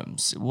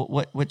firms?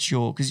 What's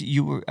your, because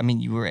you were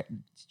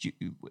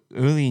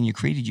early in your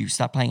career, did you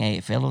start playing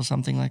AFL or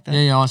something like that?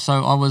 Yeah.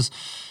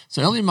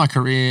 So early in my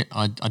career,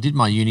 I did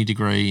my uni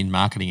degree in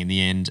marketing in the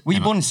end. Were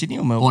you born in Sydney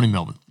or Melbourne? Born in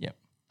Melbourne. Yep.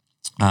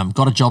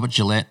 Got a job at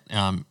Gillette,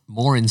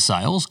 more in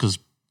sales because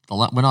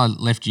when I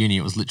left uni,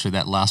 it was literally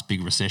that last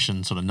big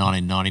recession, sort of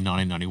 1990,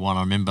 1991. I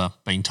remember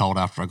being told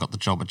after I got the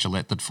job at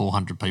Gillette that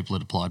 400 people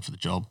had applied for the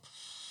job.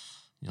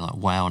 You're like,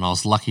 wow. And I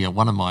was lucky.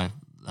 One of my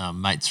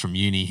mates from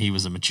uni, he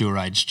was a mature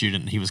age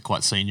student and he was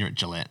quite senior at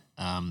Gillette.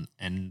 And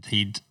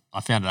I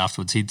found out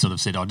afterwards, he'd sort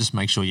of said, just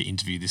make sure you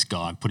interview this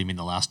guy and put him in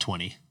the last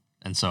 20.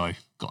 And so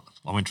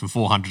I went from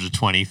 400 to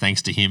 20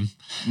 thanks to him.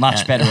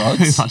 Much better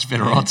odds. Much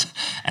better odds.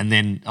 And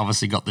then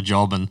obviously got the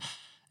job and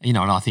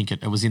I think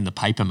it was in the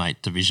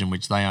Papermate division,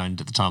 which they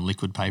owned at the time,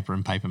 Liquid Paper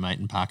and Papermate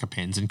and Parker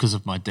Pens. And because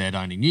of my dad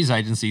owning news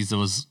agencies, there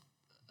was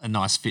a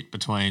nice fit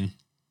between,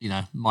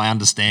 my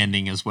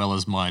understanding as well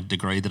as my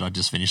degree that I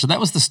just finished. So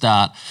that was the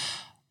start.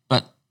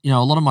 But, a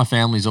lot of my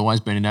family's always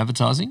been in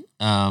advertising.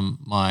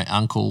 My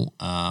uncle,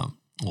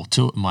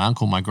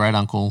 my great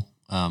uncle,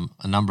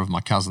 a number of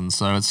my cousins.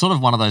 So it's sort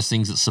of one of those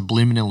things that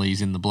subliminally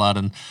is in the blood.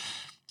 And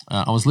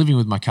I was living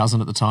with my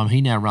cousin at the time.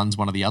 He now runs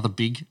one of the other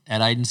big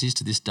ad agencies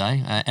to this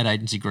day, ad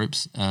agency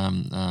groups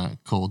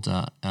called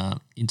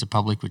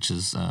Interpublic, which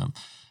is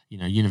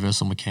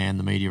Universal McCann,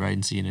 the media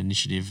agency and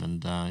initiative.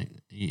 And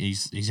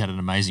he's had an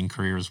amazing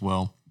career as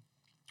well.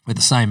 We're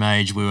the same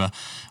age. We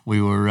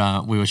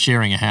were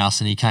sharing a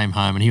house, and he came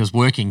home, and he was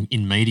working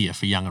in media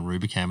for Young and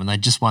Rubicam, and they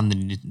just won the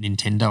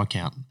Nintendo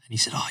account. And he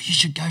said, "Oh, you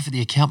should go for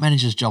the account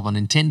manager's job on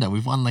Nintendo.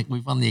 We've won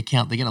the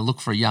account. They're going to look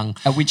for a young."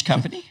 At which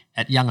company?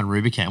 At Young and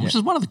Rubicam, which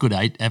is one of the good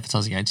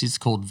advertising agencies. It's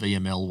called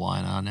VML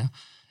Y&R now.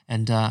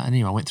 And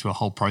anyway, I went through a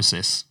whole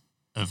process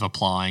of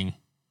applying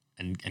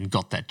and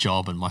got that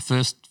job. And my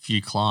first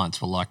few clients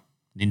were like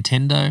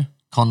Nintendo,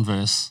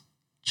 Converse,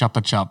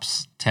 Chupa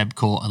Chups,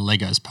 Tabcorp, and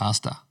Legos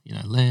Pasta.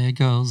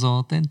 Legos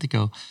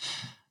Authentico.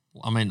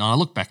 I mean, I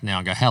look back now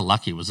and go, how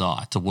lucky was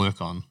I to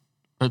work on?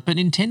 But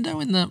Nintendo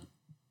in the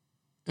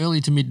early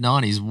to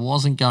mid-90s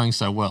wasn't going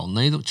so well.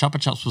 Neither Chupa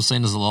Chups was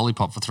seen as a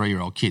lollipop for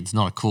 3-year-old kids,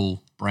 not a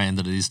cool brand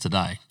that it is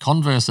today.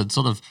 Converse had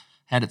sort of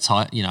had its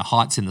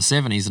heights in the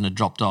 70s and had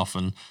dropped off.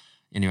 And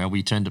anyway,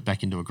 we turned it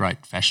back into a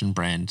great fashion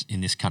brand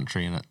in this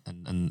country.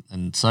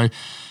 And so,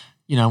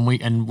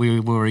 we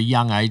were a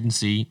young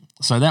agency.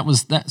 So that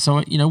was that.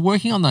 So,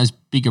 working on those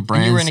bigger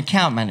brands. And you were an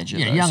account manager,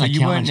 yeah, though. Young so account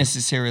you weren't manager.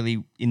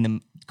 necessarily in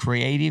the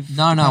creative.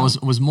 No,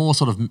 it was more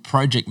sort of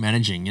project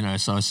managing,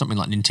 So something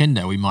like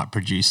Nintendo, we might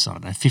produce,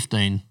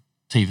 15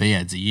 TV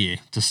ads a year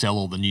to sell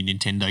all the new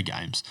Nintendo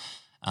games.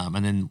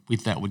 And then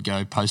with that would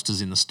go posters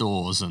in the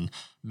stores and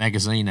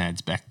magazine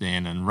ads back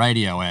then and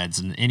radio ads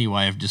and any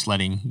way of just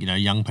letting,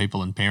 young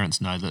people and parents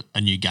know that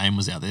a new game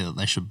was out there that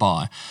they should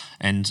buy.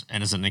 And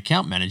as an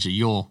account manager,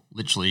 you're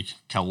literally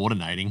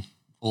coordinating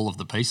all of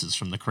the pieces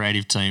from the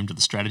creative team to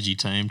the strategy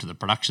team to the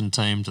production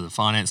team to the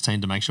finance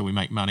team to make sure we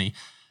make money.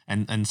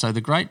 And so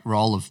the great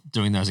role of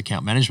doing those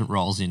account management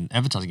roles in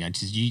advertising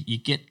agencies, you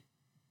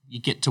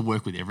get to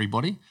work with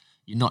everybody.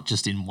 You're not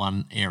just in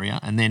one area.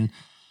 And then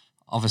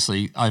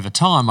obviously over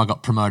time I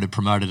got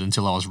promoted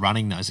until I was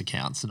running those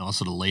accounts, and I was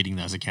sort of leading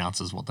those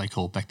accounts as what they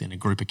called back then a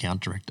group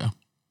account director.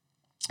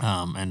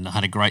 And I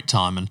had a great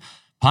time. And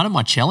part of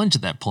my challenge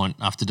at that point,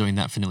 after doing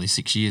that for nearly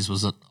 6 years,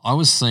 was that I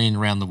was seen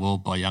around the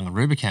world by Young and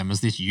Rubicam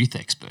as this youth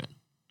expert,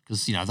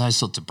 because, those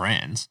sorts of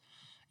brands,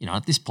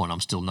 at this point I'm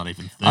still not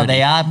even 30. Oh,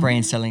 they are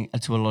brand selling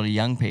to a lot of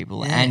young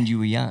people, and you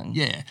were young.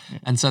 Yeah.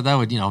 And so they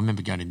would, I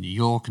remember going to New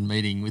York and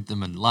meeting with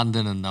them in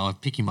London, and they were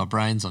picking my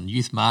brains on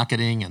youth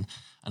marketing. And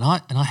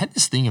I had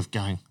this thing of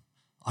going,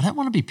 I don't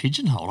want to be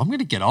pigeonholed. I'm going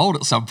to get old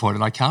at some point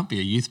and I can't be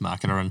a youth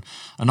marketer. And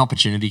an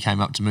opportunity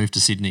came up to move to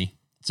Sydney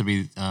to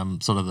be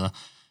sort of the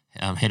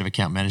head of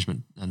account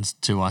management and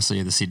 2IC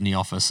of the Sydney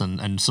office,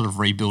 and sort of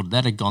rebuild.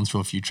 That had gone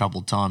through a few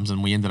troubled times,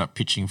 and we ended up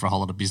pitching for a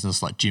whole lot of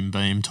business like Jim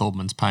Beam,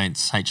 Taubman's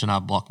Paints,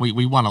 H&R Block.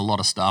 We won a lot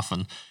of stuff,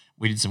 and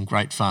we did some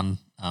great fun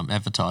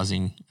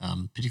advertising,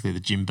 particularly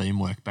the Jim Beam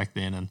work back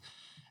then.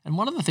 And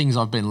one of the things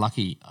I've been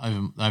lucky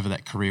over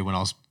that career when I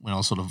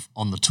was sort of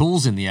on the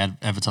tools in the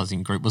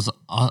advertising group was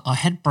I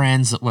had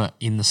brands that were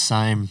in the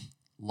same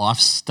life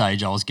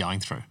stage I was going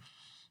through.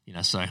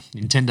 So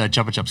Nintendo,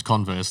 Chupa Chups,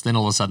 Converse. Then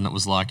all of a sudden it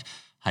was like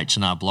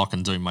H&R Block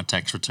and doing my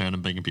tax return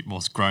and being a bit more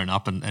grown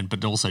up,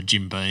 but also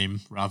Jim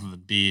Beam rather than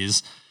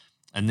beers.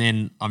 And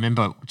then I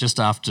remember just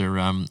after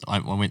when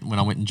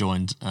I went and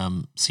joined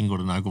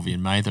Singleton, Ogilvy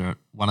and Mather,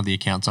 one of the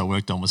accounts I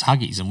worked on was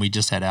Huggies, and we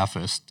just had our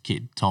first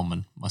kid, Tom,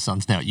 and my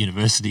son's now at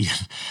university.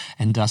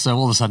 And so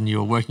all of a sudden you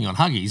were working on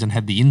Huggies and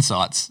had the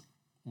insights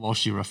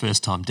whilst you were a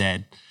first-time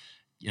dad,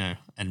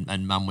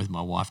 and mum with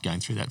my wife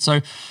going through that.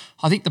 So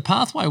I think the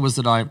pathway was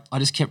that I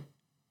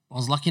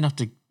was lucky enough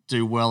to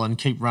do well and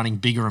keep running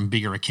bigger and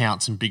bigger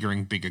accounts and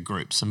bigger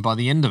groups. And by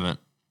the end of it,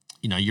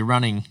 you're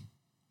running,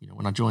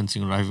 when I joined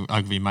Singleton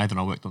Ogilvy and Mather,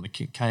 I worked on the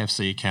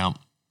KFC account,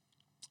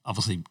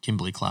 obviously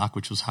Kimberly-Clark,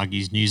 which was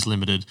Huggies, News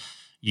Limited,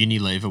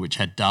 Unilever, which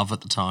had Dove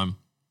at the time.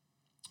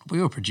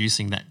 We were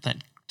producing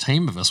that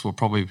team of us there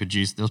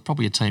was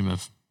probably a team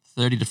of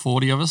 30 to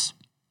 40 of us.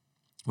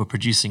 We're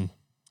producing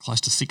close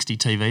to 60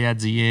 TV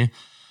ads a year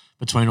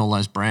between all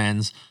those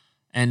brands.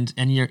 And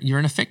you're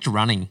in effect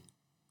running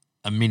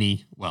a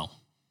mini,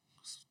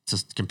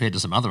 just compared to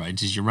some other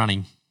agencies, you're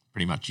running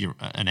pretty much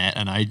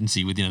an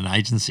agency within an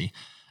agency.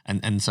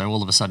 And so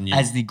all of a sudden you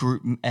as the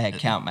group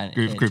account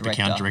manager, group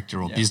account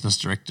director or business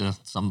director,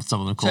 some of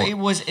them call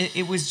it.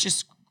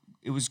 So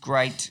it was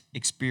great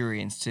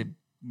experience to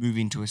move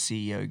into a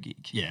CEO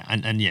gig. Yeah,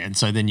 and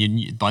so then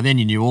by then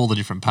you knew all the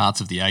different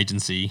parts of the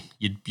agency.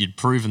 You'd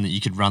proven that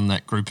you could run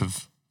that group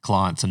of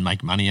clients and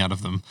make money out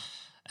of them.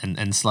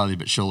 And slowly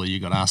but surely you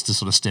got asked to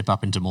sort of step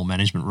up into more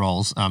management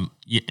roles. And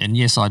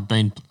yes, I'd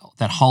been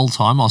that whole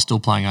time I was still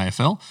playing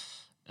AFL,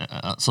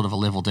 sort of a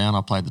level down.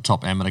 I played the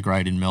top amateur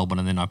grade in Melbourne,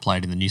 and then I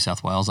played in the New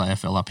South Wales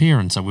AFL up here.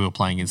 And so we were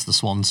playing against the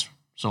Swans.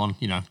 So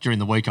during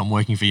the week I'm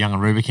working for Young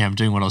and Rubicam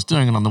doing what I was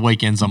doing, and on the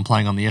weekends I'm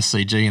playing on the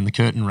SCG and the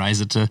Curtain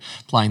Raiser to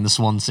playing the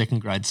Swans second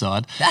grade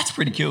side. That's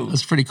pretty cool.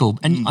 That's pretty cool.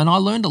 And I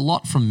learned a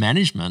lot from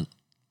management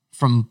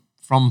from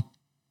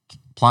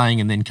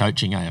playing and then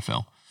coaching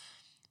AFL,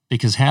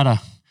 because how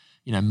to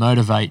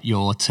motivate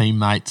your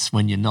teammates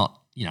when you're not,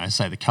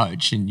 say the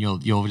coach and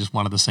you're just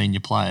one of the senior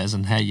players,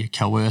 and how you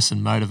coerce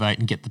and motivate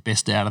and get the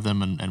best out of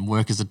them and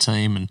work as a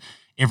team and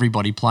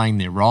everybody playing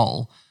their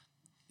role.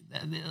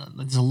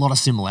 There's a lot of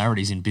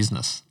similarities in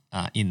business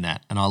in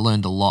that. And I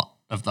learned a lot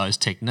of those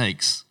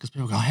techniques, because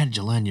people go, how did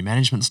you learn your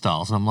management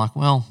styles? And I'm like,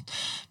 well,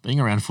 being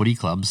around footy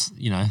clubs,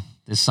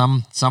 there's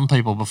some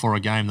people before a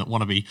game that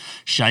want to be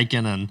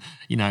shaken and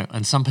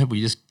some people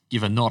you just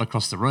give a nod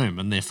across the room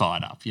and they're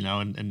fired up,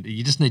 and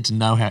you just need to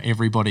know how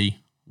everybody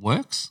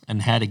works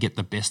and how to get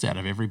the best out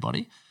of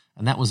everybody.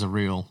 And that was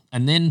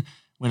and then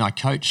when I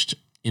coached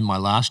in my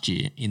last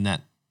year in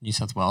that New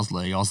South Wales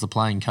league, I was the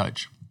playing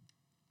coach.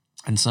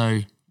 And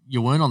so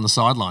you weren't on the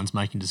sidelines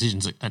making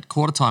decisions. At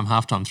quarter time,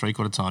 half time,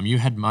 3/4 time, you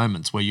had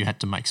moments where you had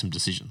to make some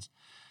decisions.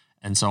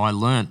 And so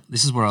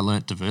this is where I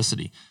learnt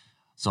diversity.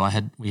 So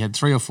we had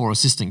 3 or 4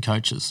 assistant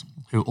coaches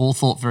who all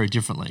thought very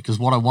differently, because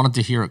what I wanted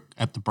to hear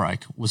at the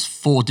break was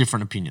 4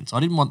 different opinions. I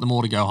didn't want them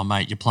all to go, oh,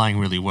 mate, you're playing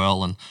really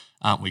well and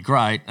aren't we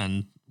great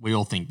and we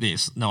all think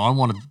this. No, I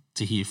wanted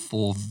to hear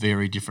 4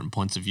 very different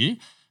points of view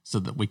so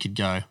that we could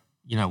go,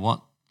 you know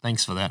what,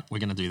 thanks for that, we're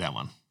going to do that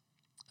one.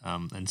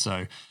 And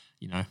so,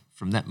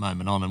 from that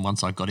moment on, and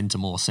once I got into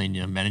more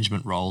senior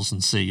management roles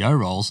and CEO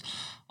roles,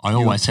 I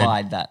always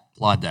applied that.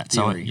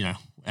 Theory. So,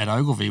 at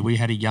Ogilvy, we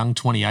had a young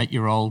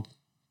 28-year-old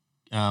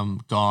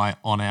guy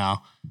on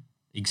our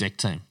exec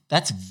team.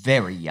 That's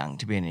very young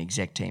to be in an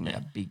exec team at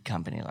a big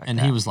company like that.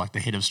 And he was like the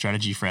head of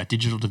strategy for our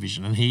digital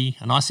division.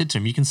 And I said to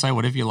him, you can say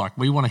whatever you like.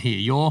 We want to hear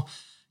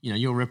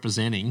you're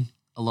representing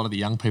a lot of the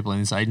young people in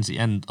this agency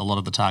and a lot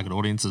of the target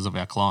audiences of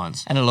our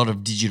clients. And a lot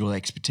of digital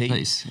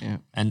expertise. Yeah.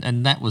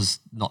 And that was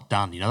not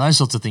done. Those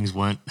sorts of things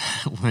weren't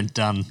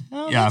done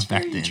that's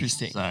back very then.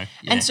 Interesting. So,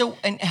 yeah.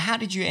 And how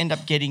did you end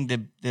up getting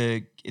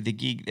the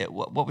gig?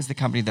 What was the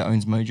company that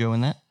owns Mojo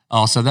in that?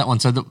 Oh, so that one.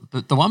 So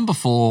the one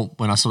before,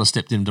 when I sort of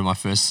stepped into my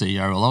first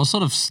CEO role, I was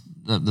sort of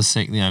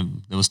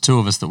there was two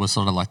of us that were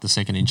sort of like the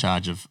second in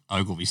charge of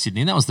Ogilvy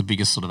Sydney, and that was the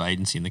biggest sort of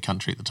agency in the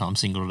country at the time,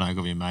 Singleton,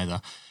 Ogilvy and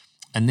Mather.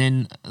 And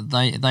then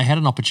they had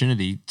an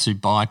opportunity to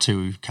buy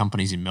two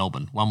companies in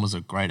Melbourne. One was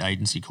a great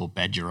agency called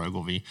Badger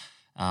Ogilvy,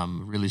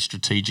 really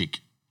strategic.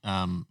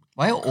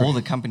 Why are all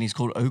the companies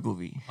called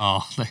Ogilvy?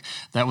 Oh,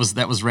 that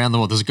was around the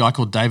world. There's a guy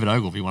called David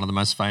Ogilvy, one of the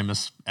most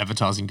famous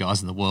advertising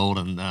guys in the world,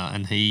 and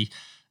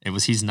it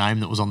was his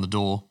name that was on the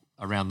door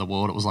around the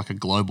world. It was like a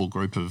global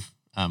group of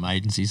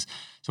agencies.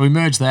 So we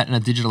merged that and a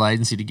digital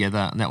agency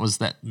together, and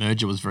that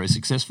merger was very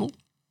successful.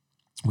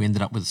 We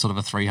ended up with sort of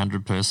a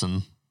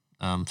 300-person,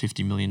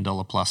 $50 million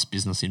plus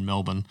business in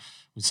Melbourne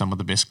with some of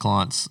the best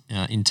clients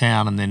in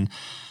town, and then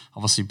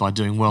obviously by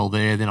doing well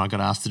there, then I got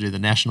asked to do the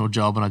national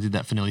job, and I did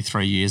that for nearly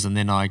 3 years, and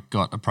then I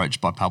got approached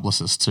by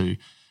Publicis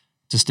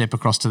to step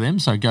across to them.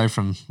 So go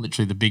from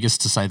literally the biggest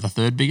to, say, the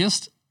third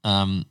biggest.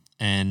 And,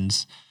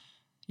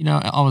 you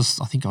know,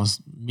 I think I was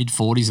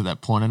mid-40s at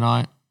that point, and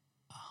I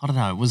don't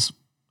know,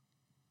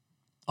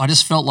 I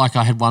just felt like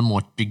I had one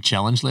more big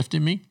challenge left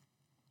in me,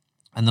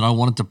 and that I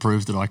wanted to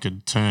prove that I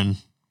could turn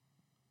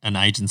an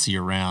agency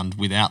around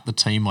without the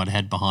team I'd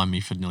had behind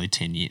me for nearly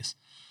 10 years.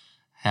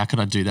 How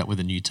could I do that with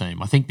a new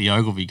team? I think the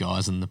Ogilvy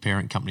guys and the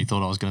parent company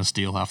thought I was going to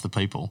steal half the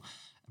people.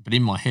 But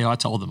in my head, I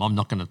told them I'm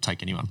not going to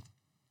take anyone.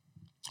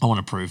 I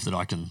want to prove that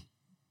I can,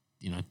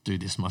 you know, do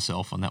this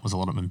myself. And that was a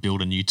lot of them,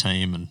 build a new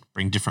team and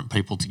bring different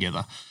people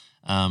together.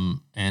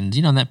 And,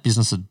 you know, that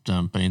business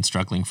had been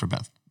struggling for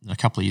about a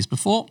couple of years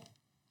before.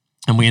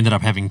 And we ended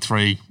up having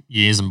 3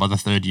 years. And by the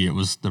third year, it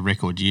was the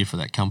record year for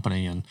that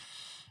company. And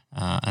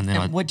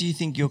then what do you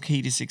think your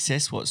key to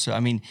success was? So, I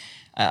mean,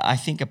 I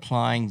think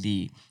applying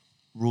the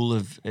rule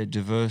of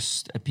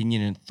diverse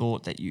opinion and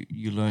thought that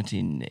you learnt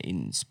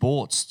in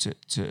sports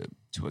to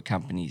a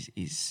company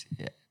is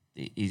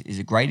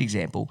a great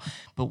example.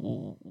 But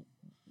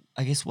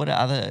I guess what are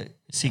other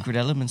secret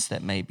elements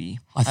that maybe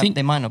I think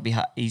they might not be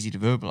easy to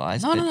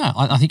verbalize? No.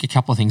 I think a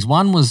couple of things.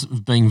 One was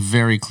being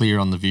very clear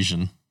on the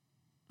vision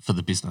for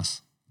the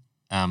business.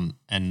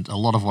 And a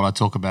lot of what I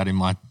talk about in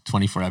my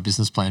 24-hour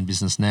business plan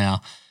business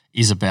now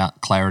is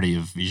about clarity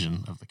of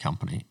vision of the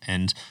company.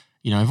 And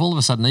you know, if all of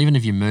a sudden, even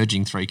if you're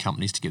merging 3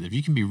 companies together, if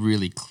you can be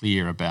really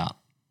clear about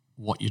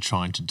what you're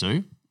trying to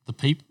do,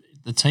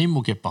 the team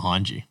will get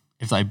behind you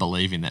if they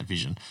believe in that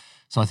vision.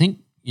 So I think,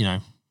 you know,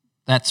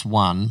 that's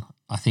one.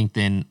 I think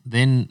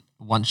then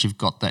once you've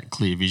got that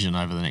clear vision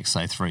over the next,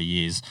 say, 3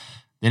 years,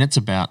 then it's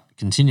about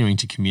continuing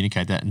to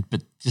communicate that,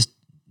 but just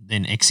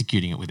then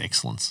executing it with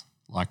excellence.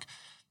 Like,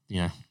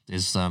 you know,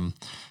 there's some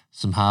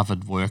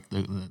Harvard work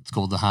it's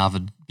called the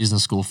Harvard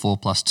Business School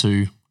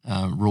 4+2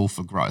 rule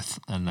for growth,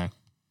 and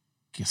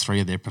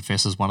 3 of their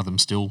professors, one of them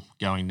still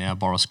going now,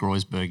 Boris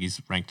Groysberg, is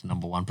ranked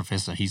number 1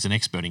 professor. He's an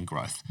expert in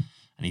growth.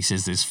 And he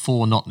says there's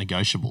 4 not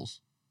negotiables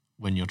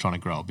when you're trying to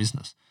grow a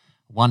business.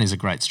 One is a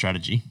great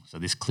strategy, so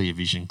this clear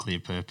vision, clear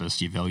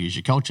purpose, your values,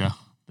 your culture.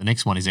 The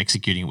next one is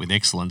executing it with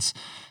excellence.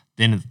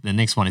 Then the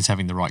next one is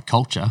having the right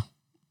culture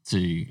to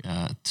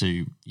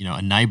you know,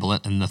 enable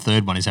it. And the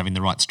third one is having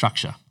the right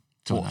structure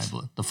to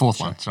enable it. The fourth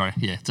one,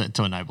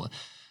 to enable it.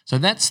 So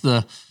that's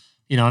the,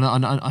 you know,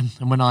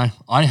 and when I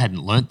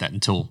hadn't learnt that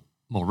until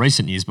more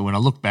recent years, but when I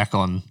look back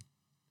on,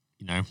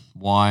 you know,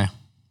 why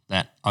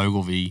that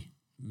Ogilvy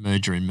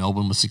merger in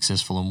Melbourne was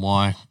successful and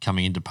why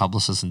coming into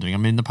Publicis and doing, I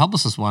mean, the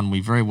Publicis one,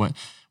 we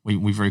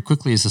very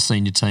quickly as a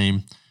senior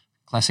team,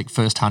 classic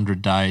first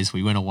 100 days,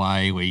 we went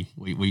away,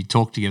 we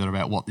talked together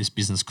about what this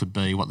business could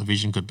be, what the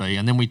vision could be,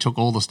 and then we took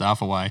all the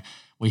staff away.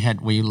 We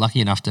were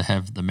lucky enough to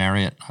have the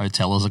Marriott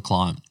Hotel as a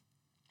client.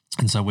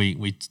 And so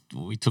we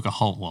took a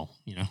whole, well,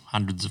 you know,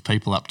 hundreds of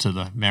people up to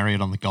the Marriott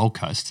on the Gold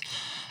Coast,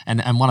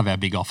 and one of our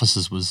big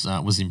offices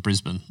was in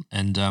Brisbane,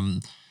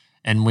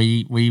 and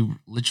we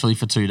literally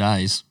for 2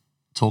 days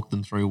talked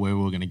them through where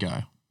we were going to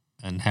go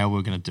and how we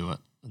were going to do it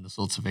and the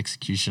sorts of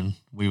execution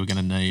we were going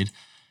to need.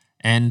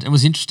 And it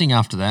was interesting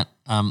after that.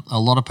 A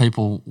lot of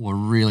people were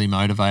really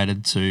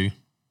motivated to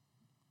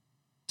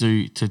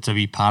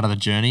be part of the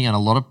journey, and a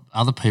lot of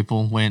other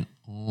people went,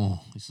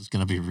 "Oh, this is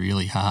going to be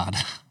really hard,"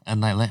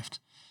 and they left.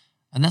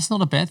 And that's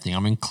not a bad thing. I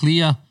mean,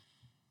 clear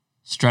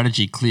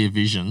strategy, clear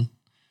vision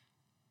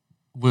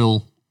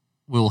will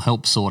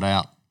help sort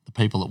out the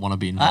people that want to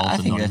be involved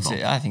and not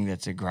involved. I think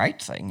that's a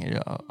great thing.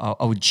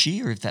 I would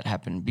cheer if that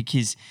happened,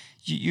 because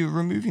you're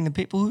removing the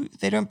people who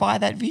they don't buy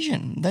that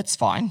vision. That's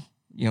fine.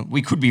 You know,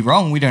 we could be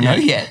wrong. We don't know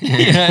yet.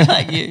 You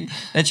know,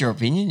 that's your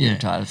opinion. You're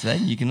entitled to that.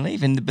 You can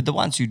leave. But the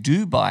ones who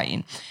do buy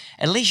in,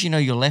 at least you know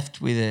you're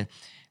left with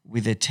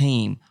a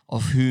team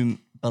of whom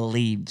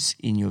believes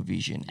in your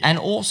vision and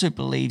also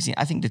believes in.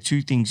 I think the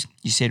 2 things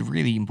you said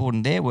really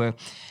important there were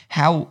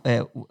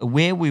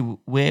where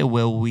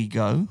will we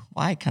go?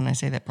 Why can't I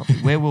say that properly?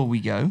 Where will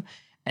we go,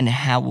 and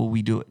how will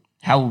we do it?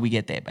 How will we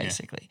get there?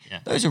 Basically,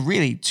 those are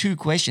really 2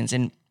 questions.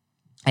 And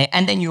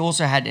then you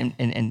also had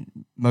and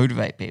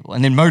motivate people,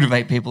 and then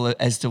motivate people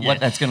as to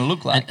what that's going to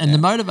look like. And the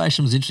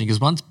motivation was interesting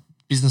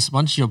because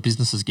once your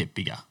businesses get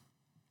bigger,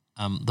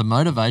 the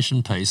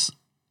motivation piece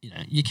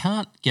you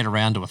can't get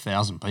around to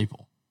 1,000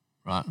 people,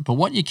 right? But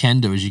what you can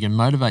do is you can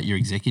motivate your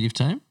executive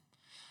team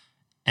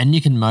and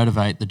you can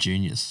motivate the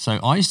juniors. So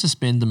I used to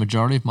spend the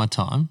majority of my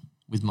time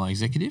with my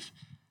executive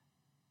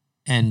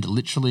and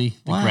literally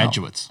the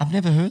graduates. I've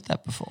never heard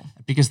that before.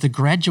 Because the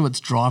graduates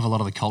drive a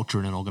lot of the culture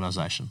in an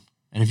organisation.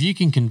 And if you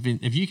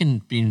can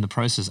be in the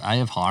process,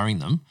 of hiring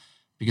them,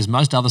 because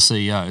most other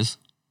CEOs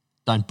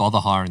don't bother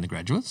hiring the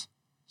graduates.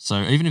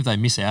 So even if they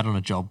miss out on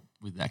a job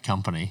with that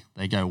company,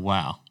 they go,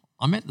 wow,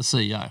 I met the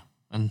CEO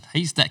and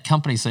that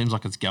company seems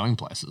like it's going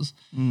places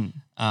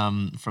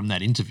from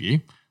that interview.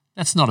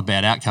 That's not a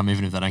bad outcome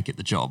even if they don't get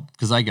the job,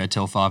 because they go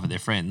tell 5 of their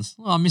friends,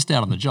 well, I missed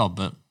out on the job,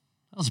 but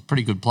that was a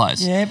pretty good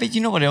place. Yeah, but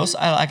you know what else?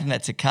 I liken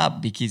that to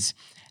Cub, because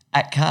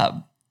at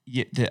Cub,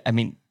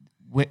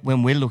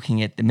 when we're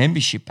looking at the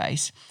membership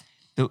base,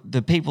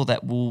 the people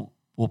that will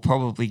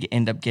probably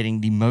end up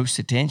getting the most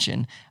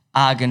attention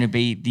are going to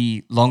be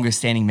the longest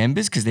standing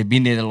members, because they've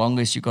been there the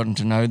longest, you've gotten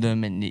to know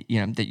them, and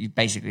that you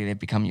basically they've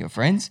become your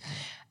friends,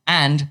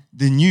 and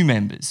the new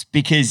members,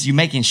 because you're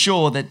making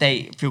sure that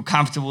they feel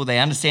comfortable, they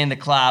understand the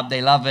club,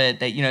 they love it,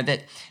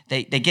 that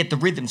they get the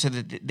rhythm, so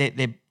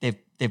that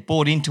they've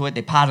bought into it,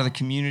 they're part of the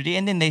community,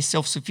 and then they're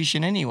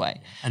self-sufficient anyway.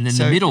 And then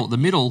the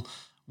middle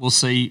will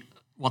see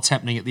what's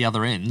happening at the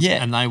other end,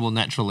 and they will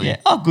naturally... Yeah.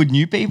 Oh, good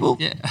new people.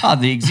 Yeah. Oh,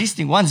 the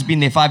existing one's been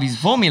there 5 years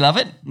before me, love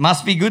it.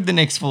 Must be good the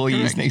next 4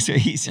 years, Correct. next 3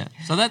 years. Yeah.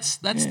 So that's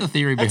the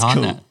theory That's behind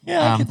cool. that.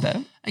 Yeah, I get that.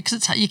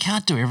 Because you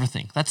can't do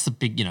everything. That's the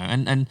big,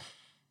 and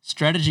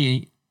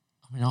strategy...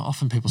 I mean,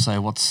 often people say,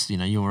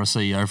 you were a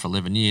CEO for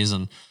 11 years,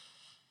 and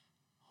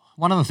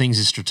one of the things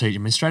is strategy. I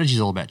mean, strategy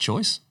is all about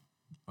choice,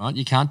 right?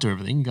 You can't do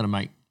everything. You've got to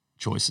make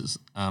choices.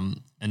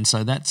 And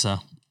so that's a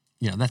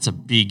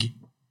big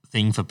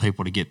thing for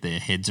people to get their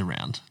heads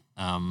around.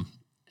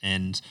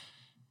 And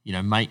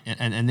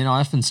then I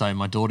often say,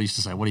 my daughter used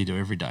to say, what do you do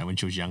every day when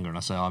she was younger? And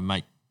I say, I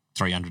make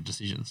 300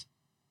 decisions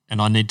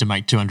and I need to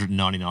make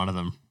 299 of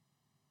them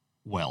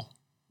well,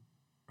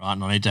 right?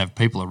 And I need to have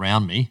people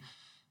around me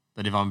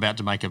that if I'm about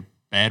to make a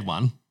bad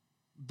one,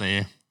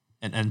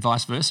 and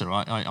vice versa,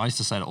 right? I used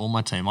to say to all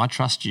my team, I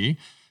trust you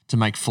to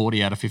make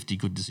 40 out of 50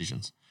 good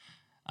decisions.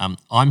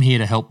 I'm here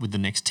to help with the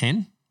next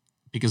 10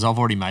 because I've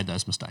already made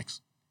those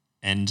mistakes.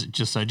 And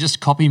just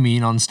copy me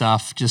in on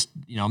stuff.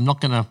 I'm not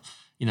going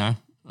to,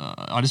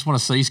 I just want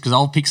to see, because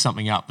I'll pick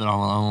something up that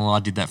I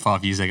did that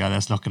 5 years ago.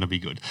 That's not going to be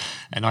good.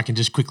 And I can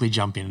just quickly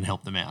jump in and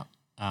help them out.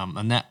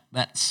 And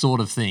that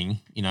sort of thing,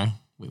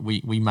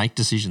 we make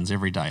decisions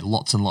every day,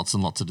 lots and lots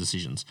and lots of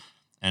decisions.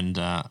 And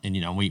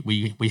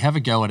we have a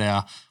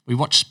go we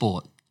watch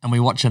sport and we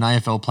watch an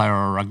AFL player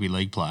or a rugby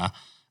league player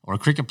or a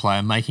cricket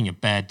player making a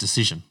bad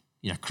decision.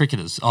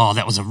 Cricketers,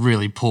 that was a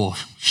really poor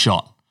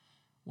shot.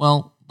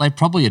 Well, they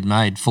probably had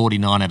made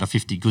 49 out of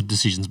 50 good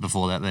decisions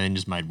before that. They then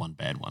just made one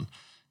bad one.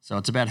 So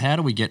it's about how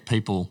do we get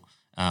people,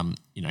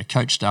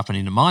 coached up and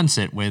in a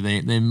mindset where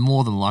they're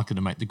more than likely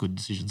to make the good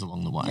decisions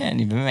along the way. Yeah,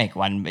 and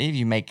if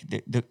you make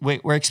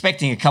we're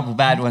expecting a couple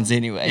bad ones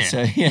anyway. Yeah. So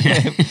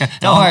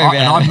don't worry about it.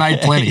 And I've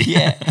made plenty.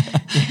 yeah,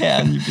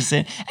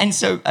 100%. And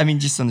so, I mean,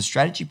 just on the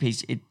strategy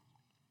piece,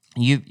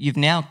 you've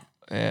now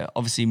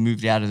obviously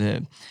moved out of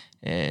the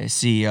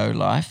CEO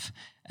life,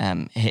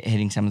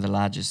 heading some of the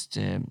largest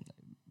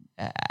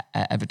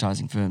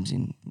advertising firms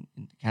in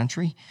the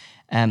country,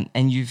 and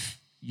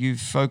you've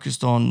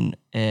focused on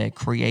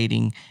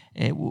creating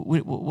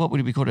what would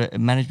it be called, a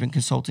management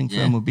consulting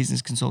firm or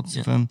business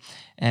consultancy firm,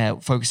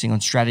 focusing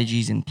on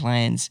strategies and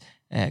plans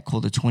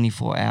called the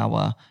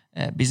 24-hour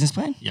business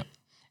plan. Yep.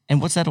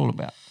 And what's that all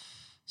about?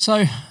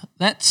 So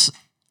that's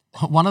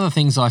one of the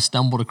things I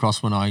stumbled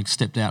across when I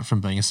stepped out from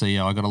being a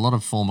CEO. I got a lot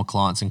of former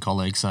clients and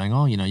colleagues saying,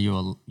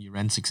 you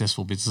ran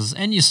successful businesses,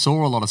 and you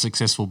saw a lot of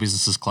successful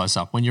businesses close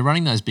up. When you're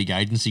running those big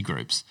agency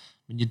groups,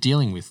 when you're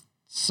dealing with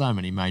so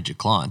many major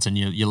clients and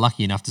you're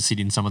lucky enough to sit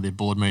in some of their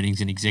board meetings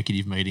and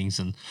executive meetings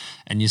and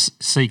you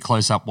see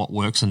close up what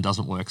works and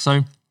doesn't work. So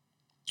a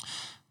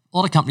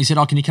lot of companies said,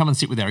 can you come and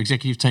sit with our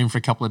executive team for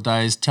a couple of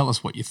days, tell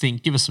us what you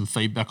think, give us some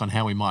feedback on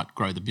how we might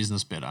grow the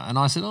business better. And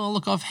I said,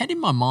 look, I've had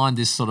in my mind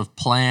this sort of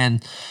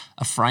plan,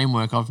 a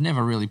framework. I've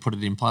never really put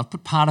it in place. I've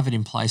put part of it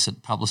in place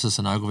at Publicis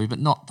and Ogilvy, but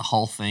not the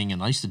whole thing.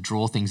 And I used to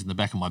draw things in the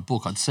back of my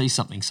book. I'd see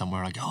something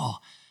somewhere and I'd go,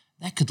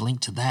 that could link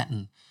to that.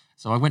 And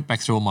so I went back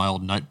through all my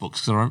old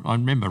notebooks because I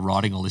remember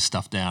writing all this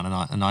stuff down,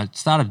 and I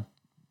started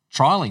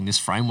trialing this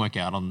framework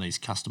out on these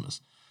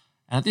customers.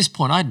 And at this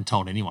point, I hadn't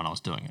told anyone I was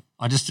doing it.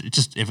 I just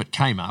if it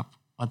came up,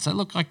 I'd say,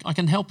 look, I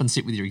can help and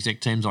sit with your exec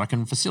teams, or I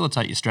can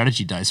facilitate your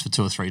strategy days for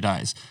 2 or 3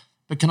 days.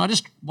 But can I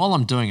just, while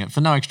I'm doing it,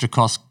 for no extra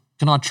cost,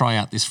 can I try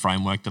out this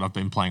framework that I've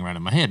been playing around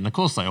in my head? And of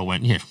course, they all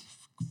went, yeah,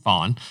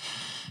 fine.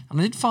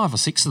 And I did 5 or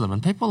 6 of them,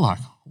 and people were like,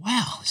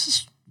 wow, this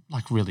is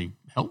like really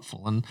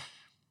helpful. And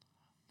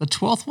the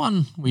 12th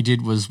one we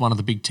did was one of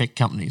the big tech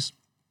companies.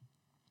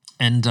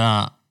 And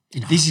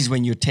this is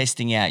when you're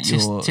testing out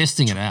your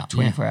testing it out,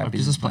 24-hour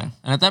business plan.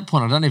 And at that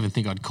point, I don't even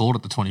think I'd called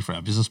it the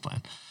 24-hour business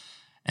plan.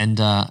 And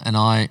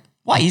I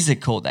Why is it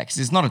called that? Because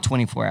it's not a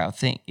 24-hour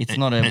thing. It's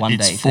not a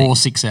one-day thing. It's 4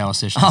 6-hour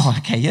sessions. Oh,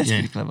 okay. That's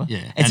pretty clever.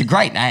 Yeah. It's a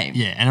great name.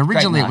 Yeah, and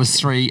originally it was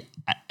 3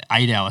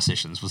 8-hour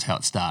sessions was how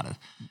it started.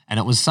 And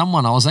it was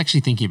someone, I was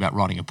actually thinking about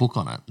writing a book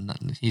on it.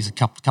 And here's a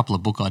couple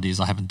of book ideas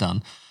I haven't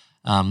done.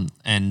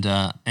 And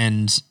a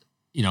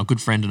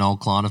good friend and old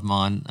client of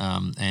mine,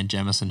 Anne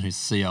Jamison,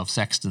 who's the CEO of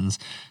Saxton's,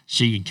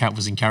 she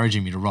was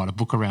encouraging me to write a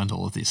book around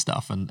all of this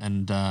stuff.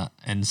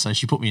 And so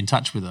she put me in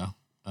touch with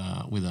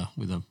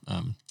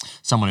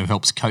someone who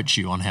helps coach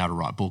you on how to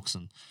write books,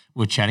 and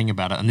we're chatting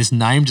about it, and this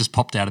name just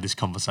popped out of this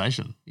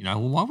conversation. Well,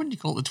 why wouldn't you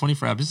call it the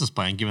 24-hour business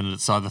plan, given that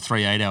it's either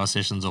 3 8-hour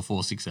sessions or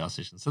 4 6-hour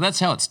sessions? So that's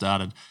how it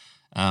started.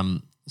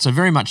 So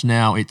very much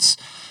now it's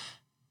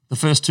the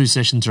first 2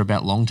 sessions are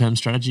about long-term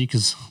strategy,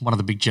 because one of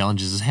the big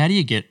challenges is how do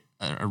you get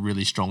a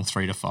really strong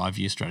 3 to 5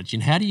 year strategy,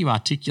 and how do you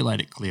articulate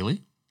it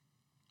clearly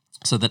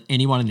so that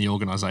anyone in the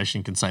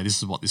organisation can say this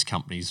is what this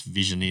company's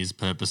vision is,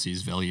 purpose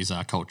is, values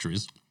are, culture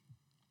is.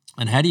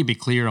 And how do you be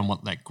clear on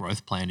what that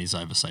growth plan is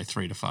over, say,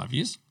 3 to 5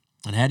 years?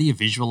 And how do you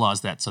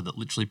visualize that so that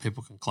literally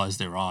people can close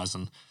their eyes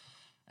and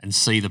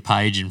see the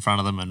page in front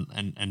of them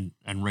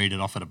and read it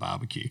off at a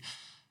barbecue?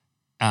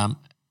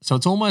 So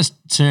it's almost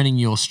turning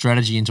your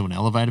strategy into an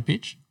elevator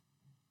pitch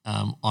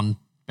on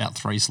about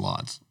 3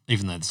 slides,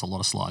 even though there's a lot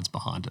of slides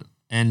behind it.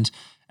 And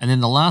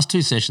then the last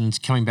 2 sessions,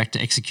 coming back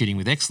to executing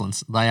with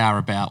excellence, they are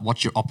about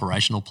what's your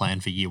operational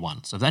plan for year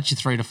 1. So if that's your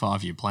 3 to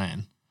 5 year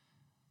plan,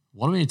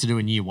 what do we need to do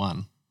in year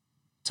 1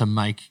 to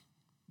make,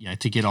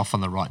 to get off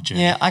on the right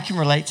journey? Yeah, I can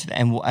relate to that,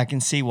 and I can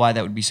see why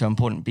that would be so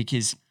important,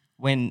 because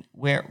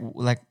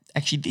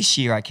actually this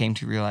year I came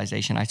to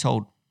realization, I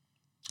told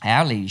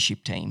our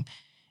leadership team,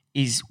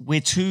 is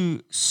we're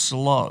too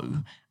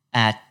slow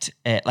at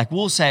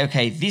we'll say,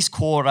 okay, this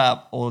quarter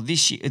or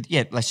this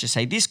year, let's just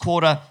say this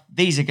quarter,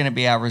 these are going to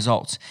be our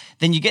results.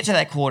 Then you get to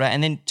that quarter,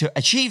 and then to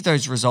achieve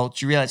those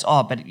results, you realize,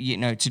 but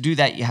to do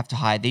that, you have to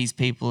hire these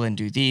people and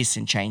do this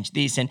and change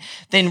this. And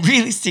then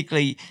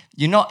realistically,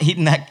 you're not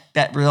hitting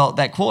that result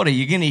that quarter.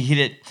 You're going to hit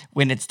it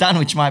when it's done,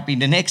 which might be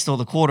the next or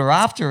the quarter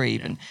after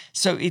even.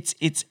 So it's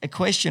a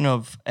question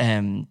of,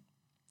 so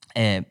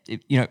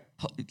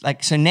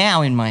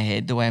now in my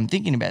head, the way I'm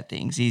thinking about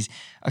things is,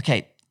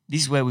 okay,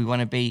 this is where we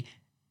want to be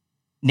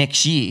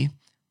next year.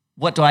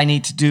 What do I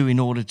need to do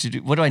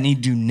what do I need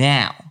to do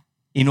now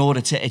in order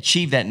to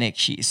achieve that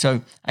next year?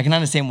 So I can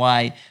understand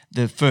why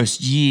the first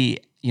year,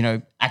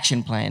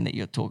 action plan that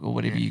you're talking, or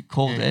whatever you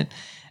called it,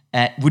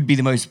 would be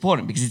the most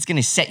important, because it's going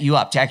to set you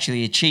up to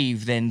actually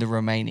achieve then the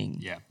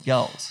remaining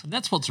goals. And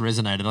that's what's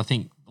resonated. I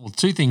think,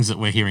 2 things that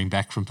we're hearing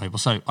back from people.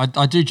 So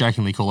I do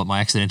jokingly call it my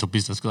accidental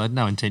business, because I had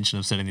no intention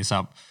of setting this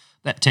up.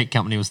 That tech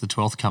company was the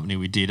 12th company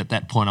we did. At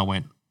that point, I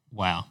went,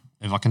 wow,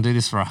 if I can do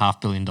this for a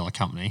 $500 million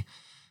company,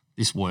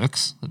 this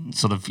works.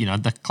 Sort of,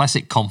 the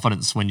classic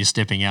confidence when you're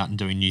stepping out and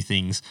doing new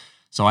things.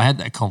 So I had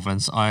that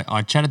confidence.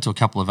 I chatted to a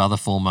couple of other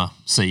former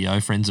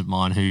CEO friends of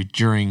mine who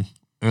during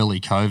early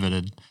COVID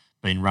had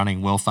been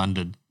running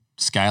well-funded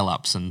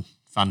scale-ups, and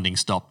funding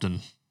stopped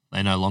and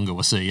they no longer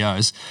were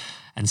CEOs.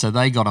 And so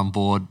they got on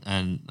board,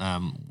 and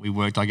we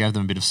worked. I gave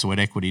them a bit of sweat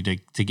equity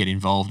to get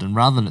involved. And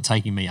rather than it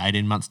taking me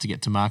 18 months to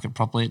get to market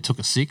properly, it took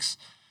us 6.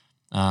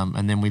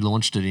 And then we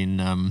launched it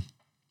in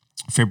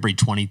February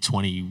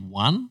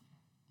 2021.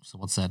 So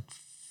what's that,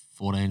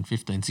 14,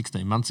 15,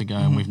 16 months ago,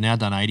 and we've now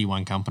done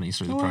 81 companies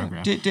through the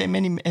program.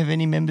 Have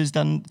any members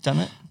done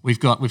it?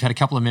 We've had a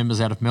couple of members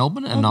out of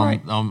Melbourne, and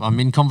I'm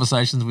in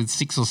conversations with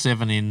 6 or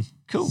 7 in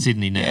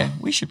Sydney now. Yeah,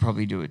 we should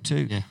probably do it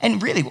too. Yeah.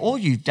 And really, all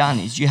you've done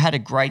is you had a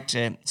great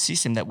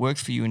system that worked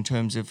for you in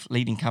terms of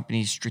leading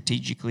companies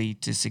strategically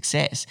to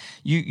success.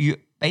 You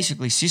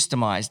basically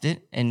systemized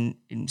it and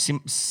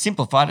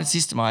simplified it,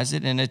 systemized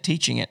it, and are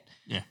teaching it.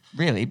 Yeah.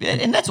 Really.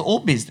 And that's all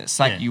business.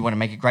 You want to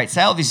make a great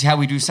sale. This is how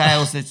we do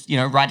sales. That's,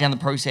 write down the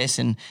process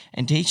and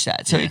teach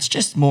that. So it's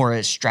just more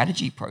a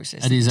strategy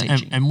process. It is.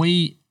 And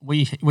we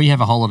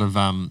have a whole lot of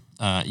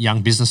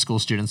young business school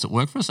students that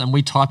work for us, and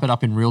we type it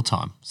up in real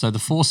time. So the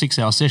 4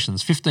 6-hour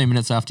sessions, 15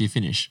 minutes after you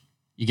finish,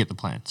 you get the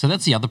plan. So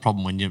that's the other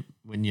problem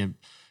when you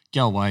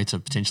go away to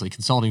potentially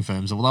consulting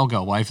firms. Well, they'll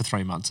go away for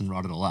 3 months and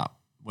write it all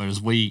up,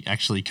 whereas we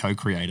actually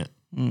co-create it.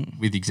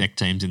 With exec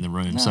teams in the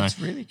room. So it's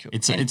really cool.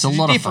 It's a lot of fun. It's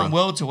a different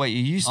world to what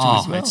you're used to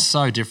as well. It's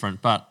so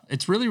different, but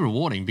it's really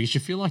rewarding because you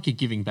feel like you're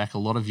giving back a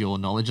lot of your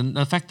knowledge. And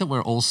the fact that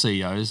we're all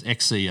CEOs,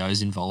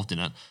 ex-CEOs involved in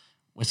it,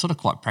 we're sort of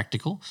quite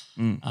practical.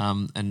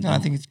 I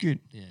think it's good.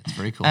 Yeah, it's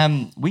very cool.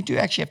 We do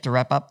actually have to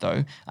wrap up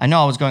though. I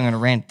know I was going on a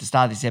rant at the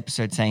start of this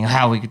episode saying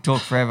how we could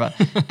talk forever,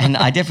 and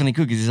I definitely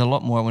could, because there's a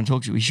lot more I want to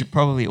talk to you. We should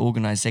probably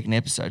organise a second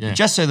episode. But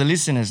just so the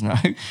listeners know,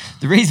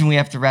 the reason we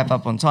have to wrap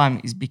up on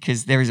time is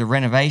because there is a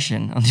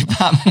renovation on the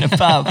apartment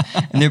above,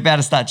 and they're about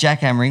to start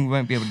jackhammering. We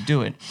won't be able to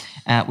do it,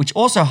 which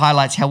also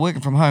highlights how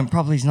working from home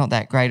probably is not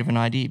that great of an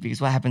idea, because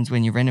what happens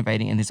when you're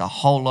renovating, and there's a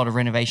whole lot of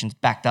renovations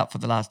backed up for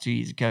the last 2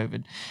 years of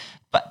COVID,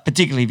 but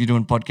particularly if you're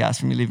doing podcasts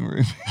from your living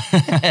room.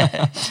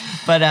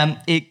 But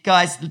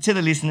guys, to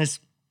the listeners,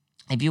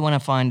 If you want to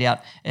find out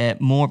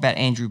more about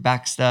Andrew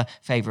Baxter,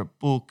 favourite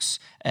books,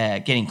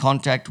 get in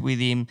contact with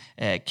him,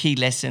 key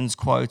lessons,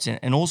 quotes,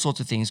 and all sorts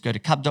of things, go to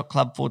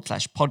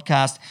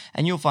cub.club/podcast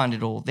and you'll find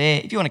it all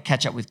there. If you want to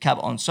catch up with Cub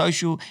on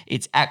social,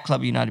 it's at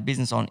Club United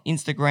Business on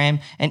Instagram.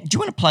 And do you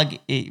want to plug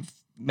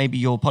maybe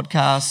your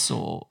podcasts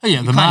or you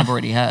kind of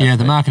already have? Yeah,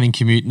 the Marketing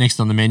Commute next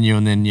on the menu.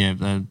 And then,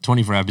 the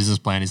 24-hour business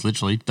plan is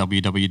literally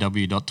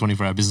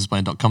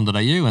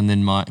www.24hourbusinessplan.com.au. And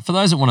then for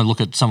those that want to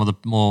look at some of the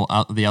more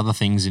the other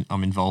things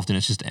I'm involved in,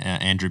 it's just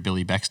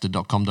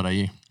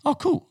andrewbillybaxter.com.au. Oh,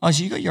 cool. Oh,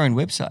 so you got your own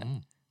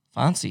website.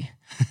 Fancy.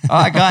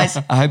 All right, guys,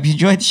 I hope you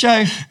enjoyed the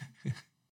show.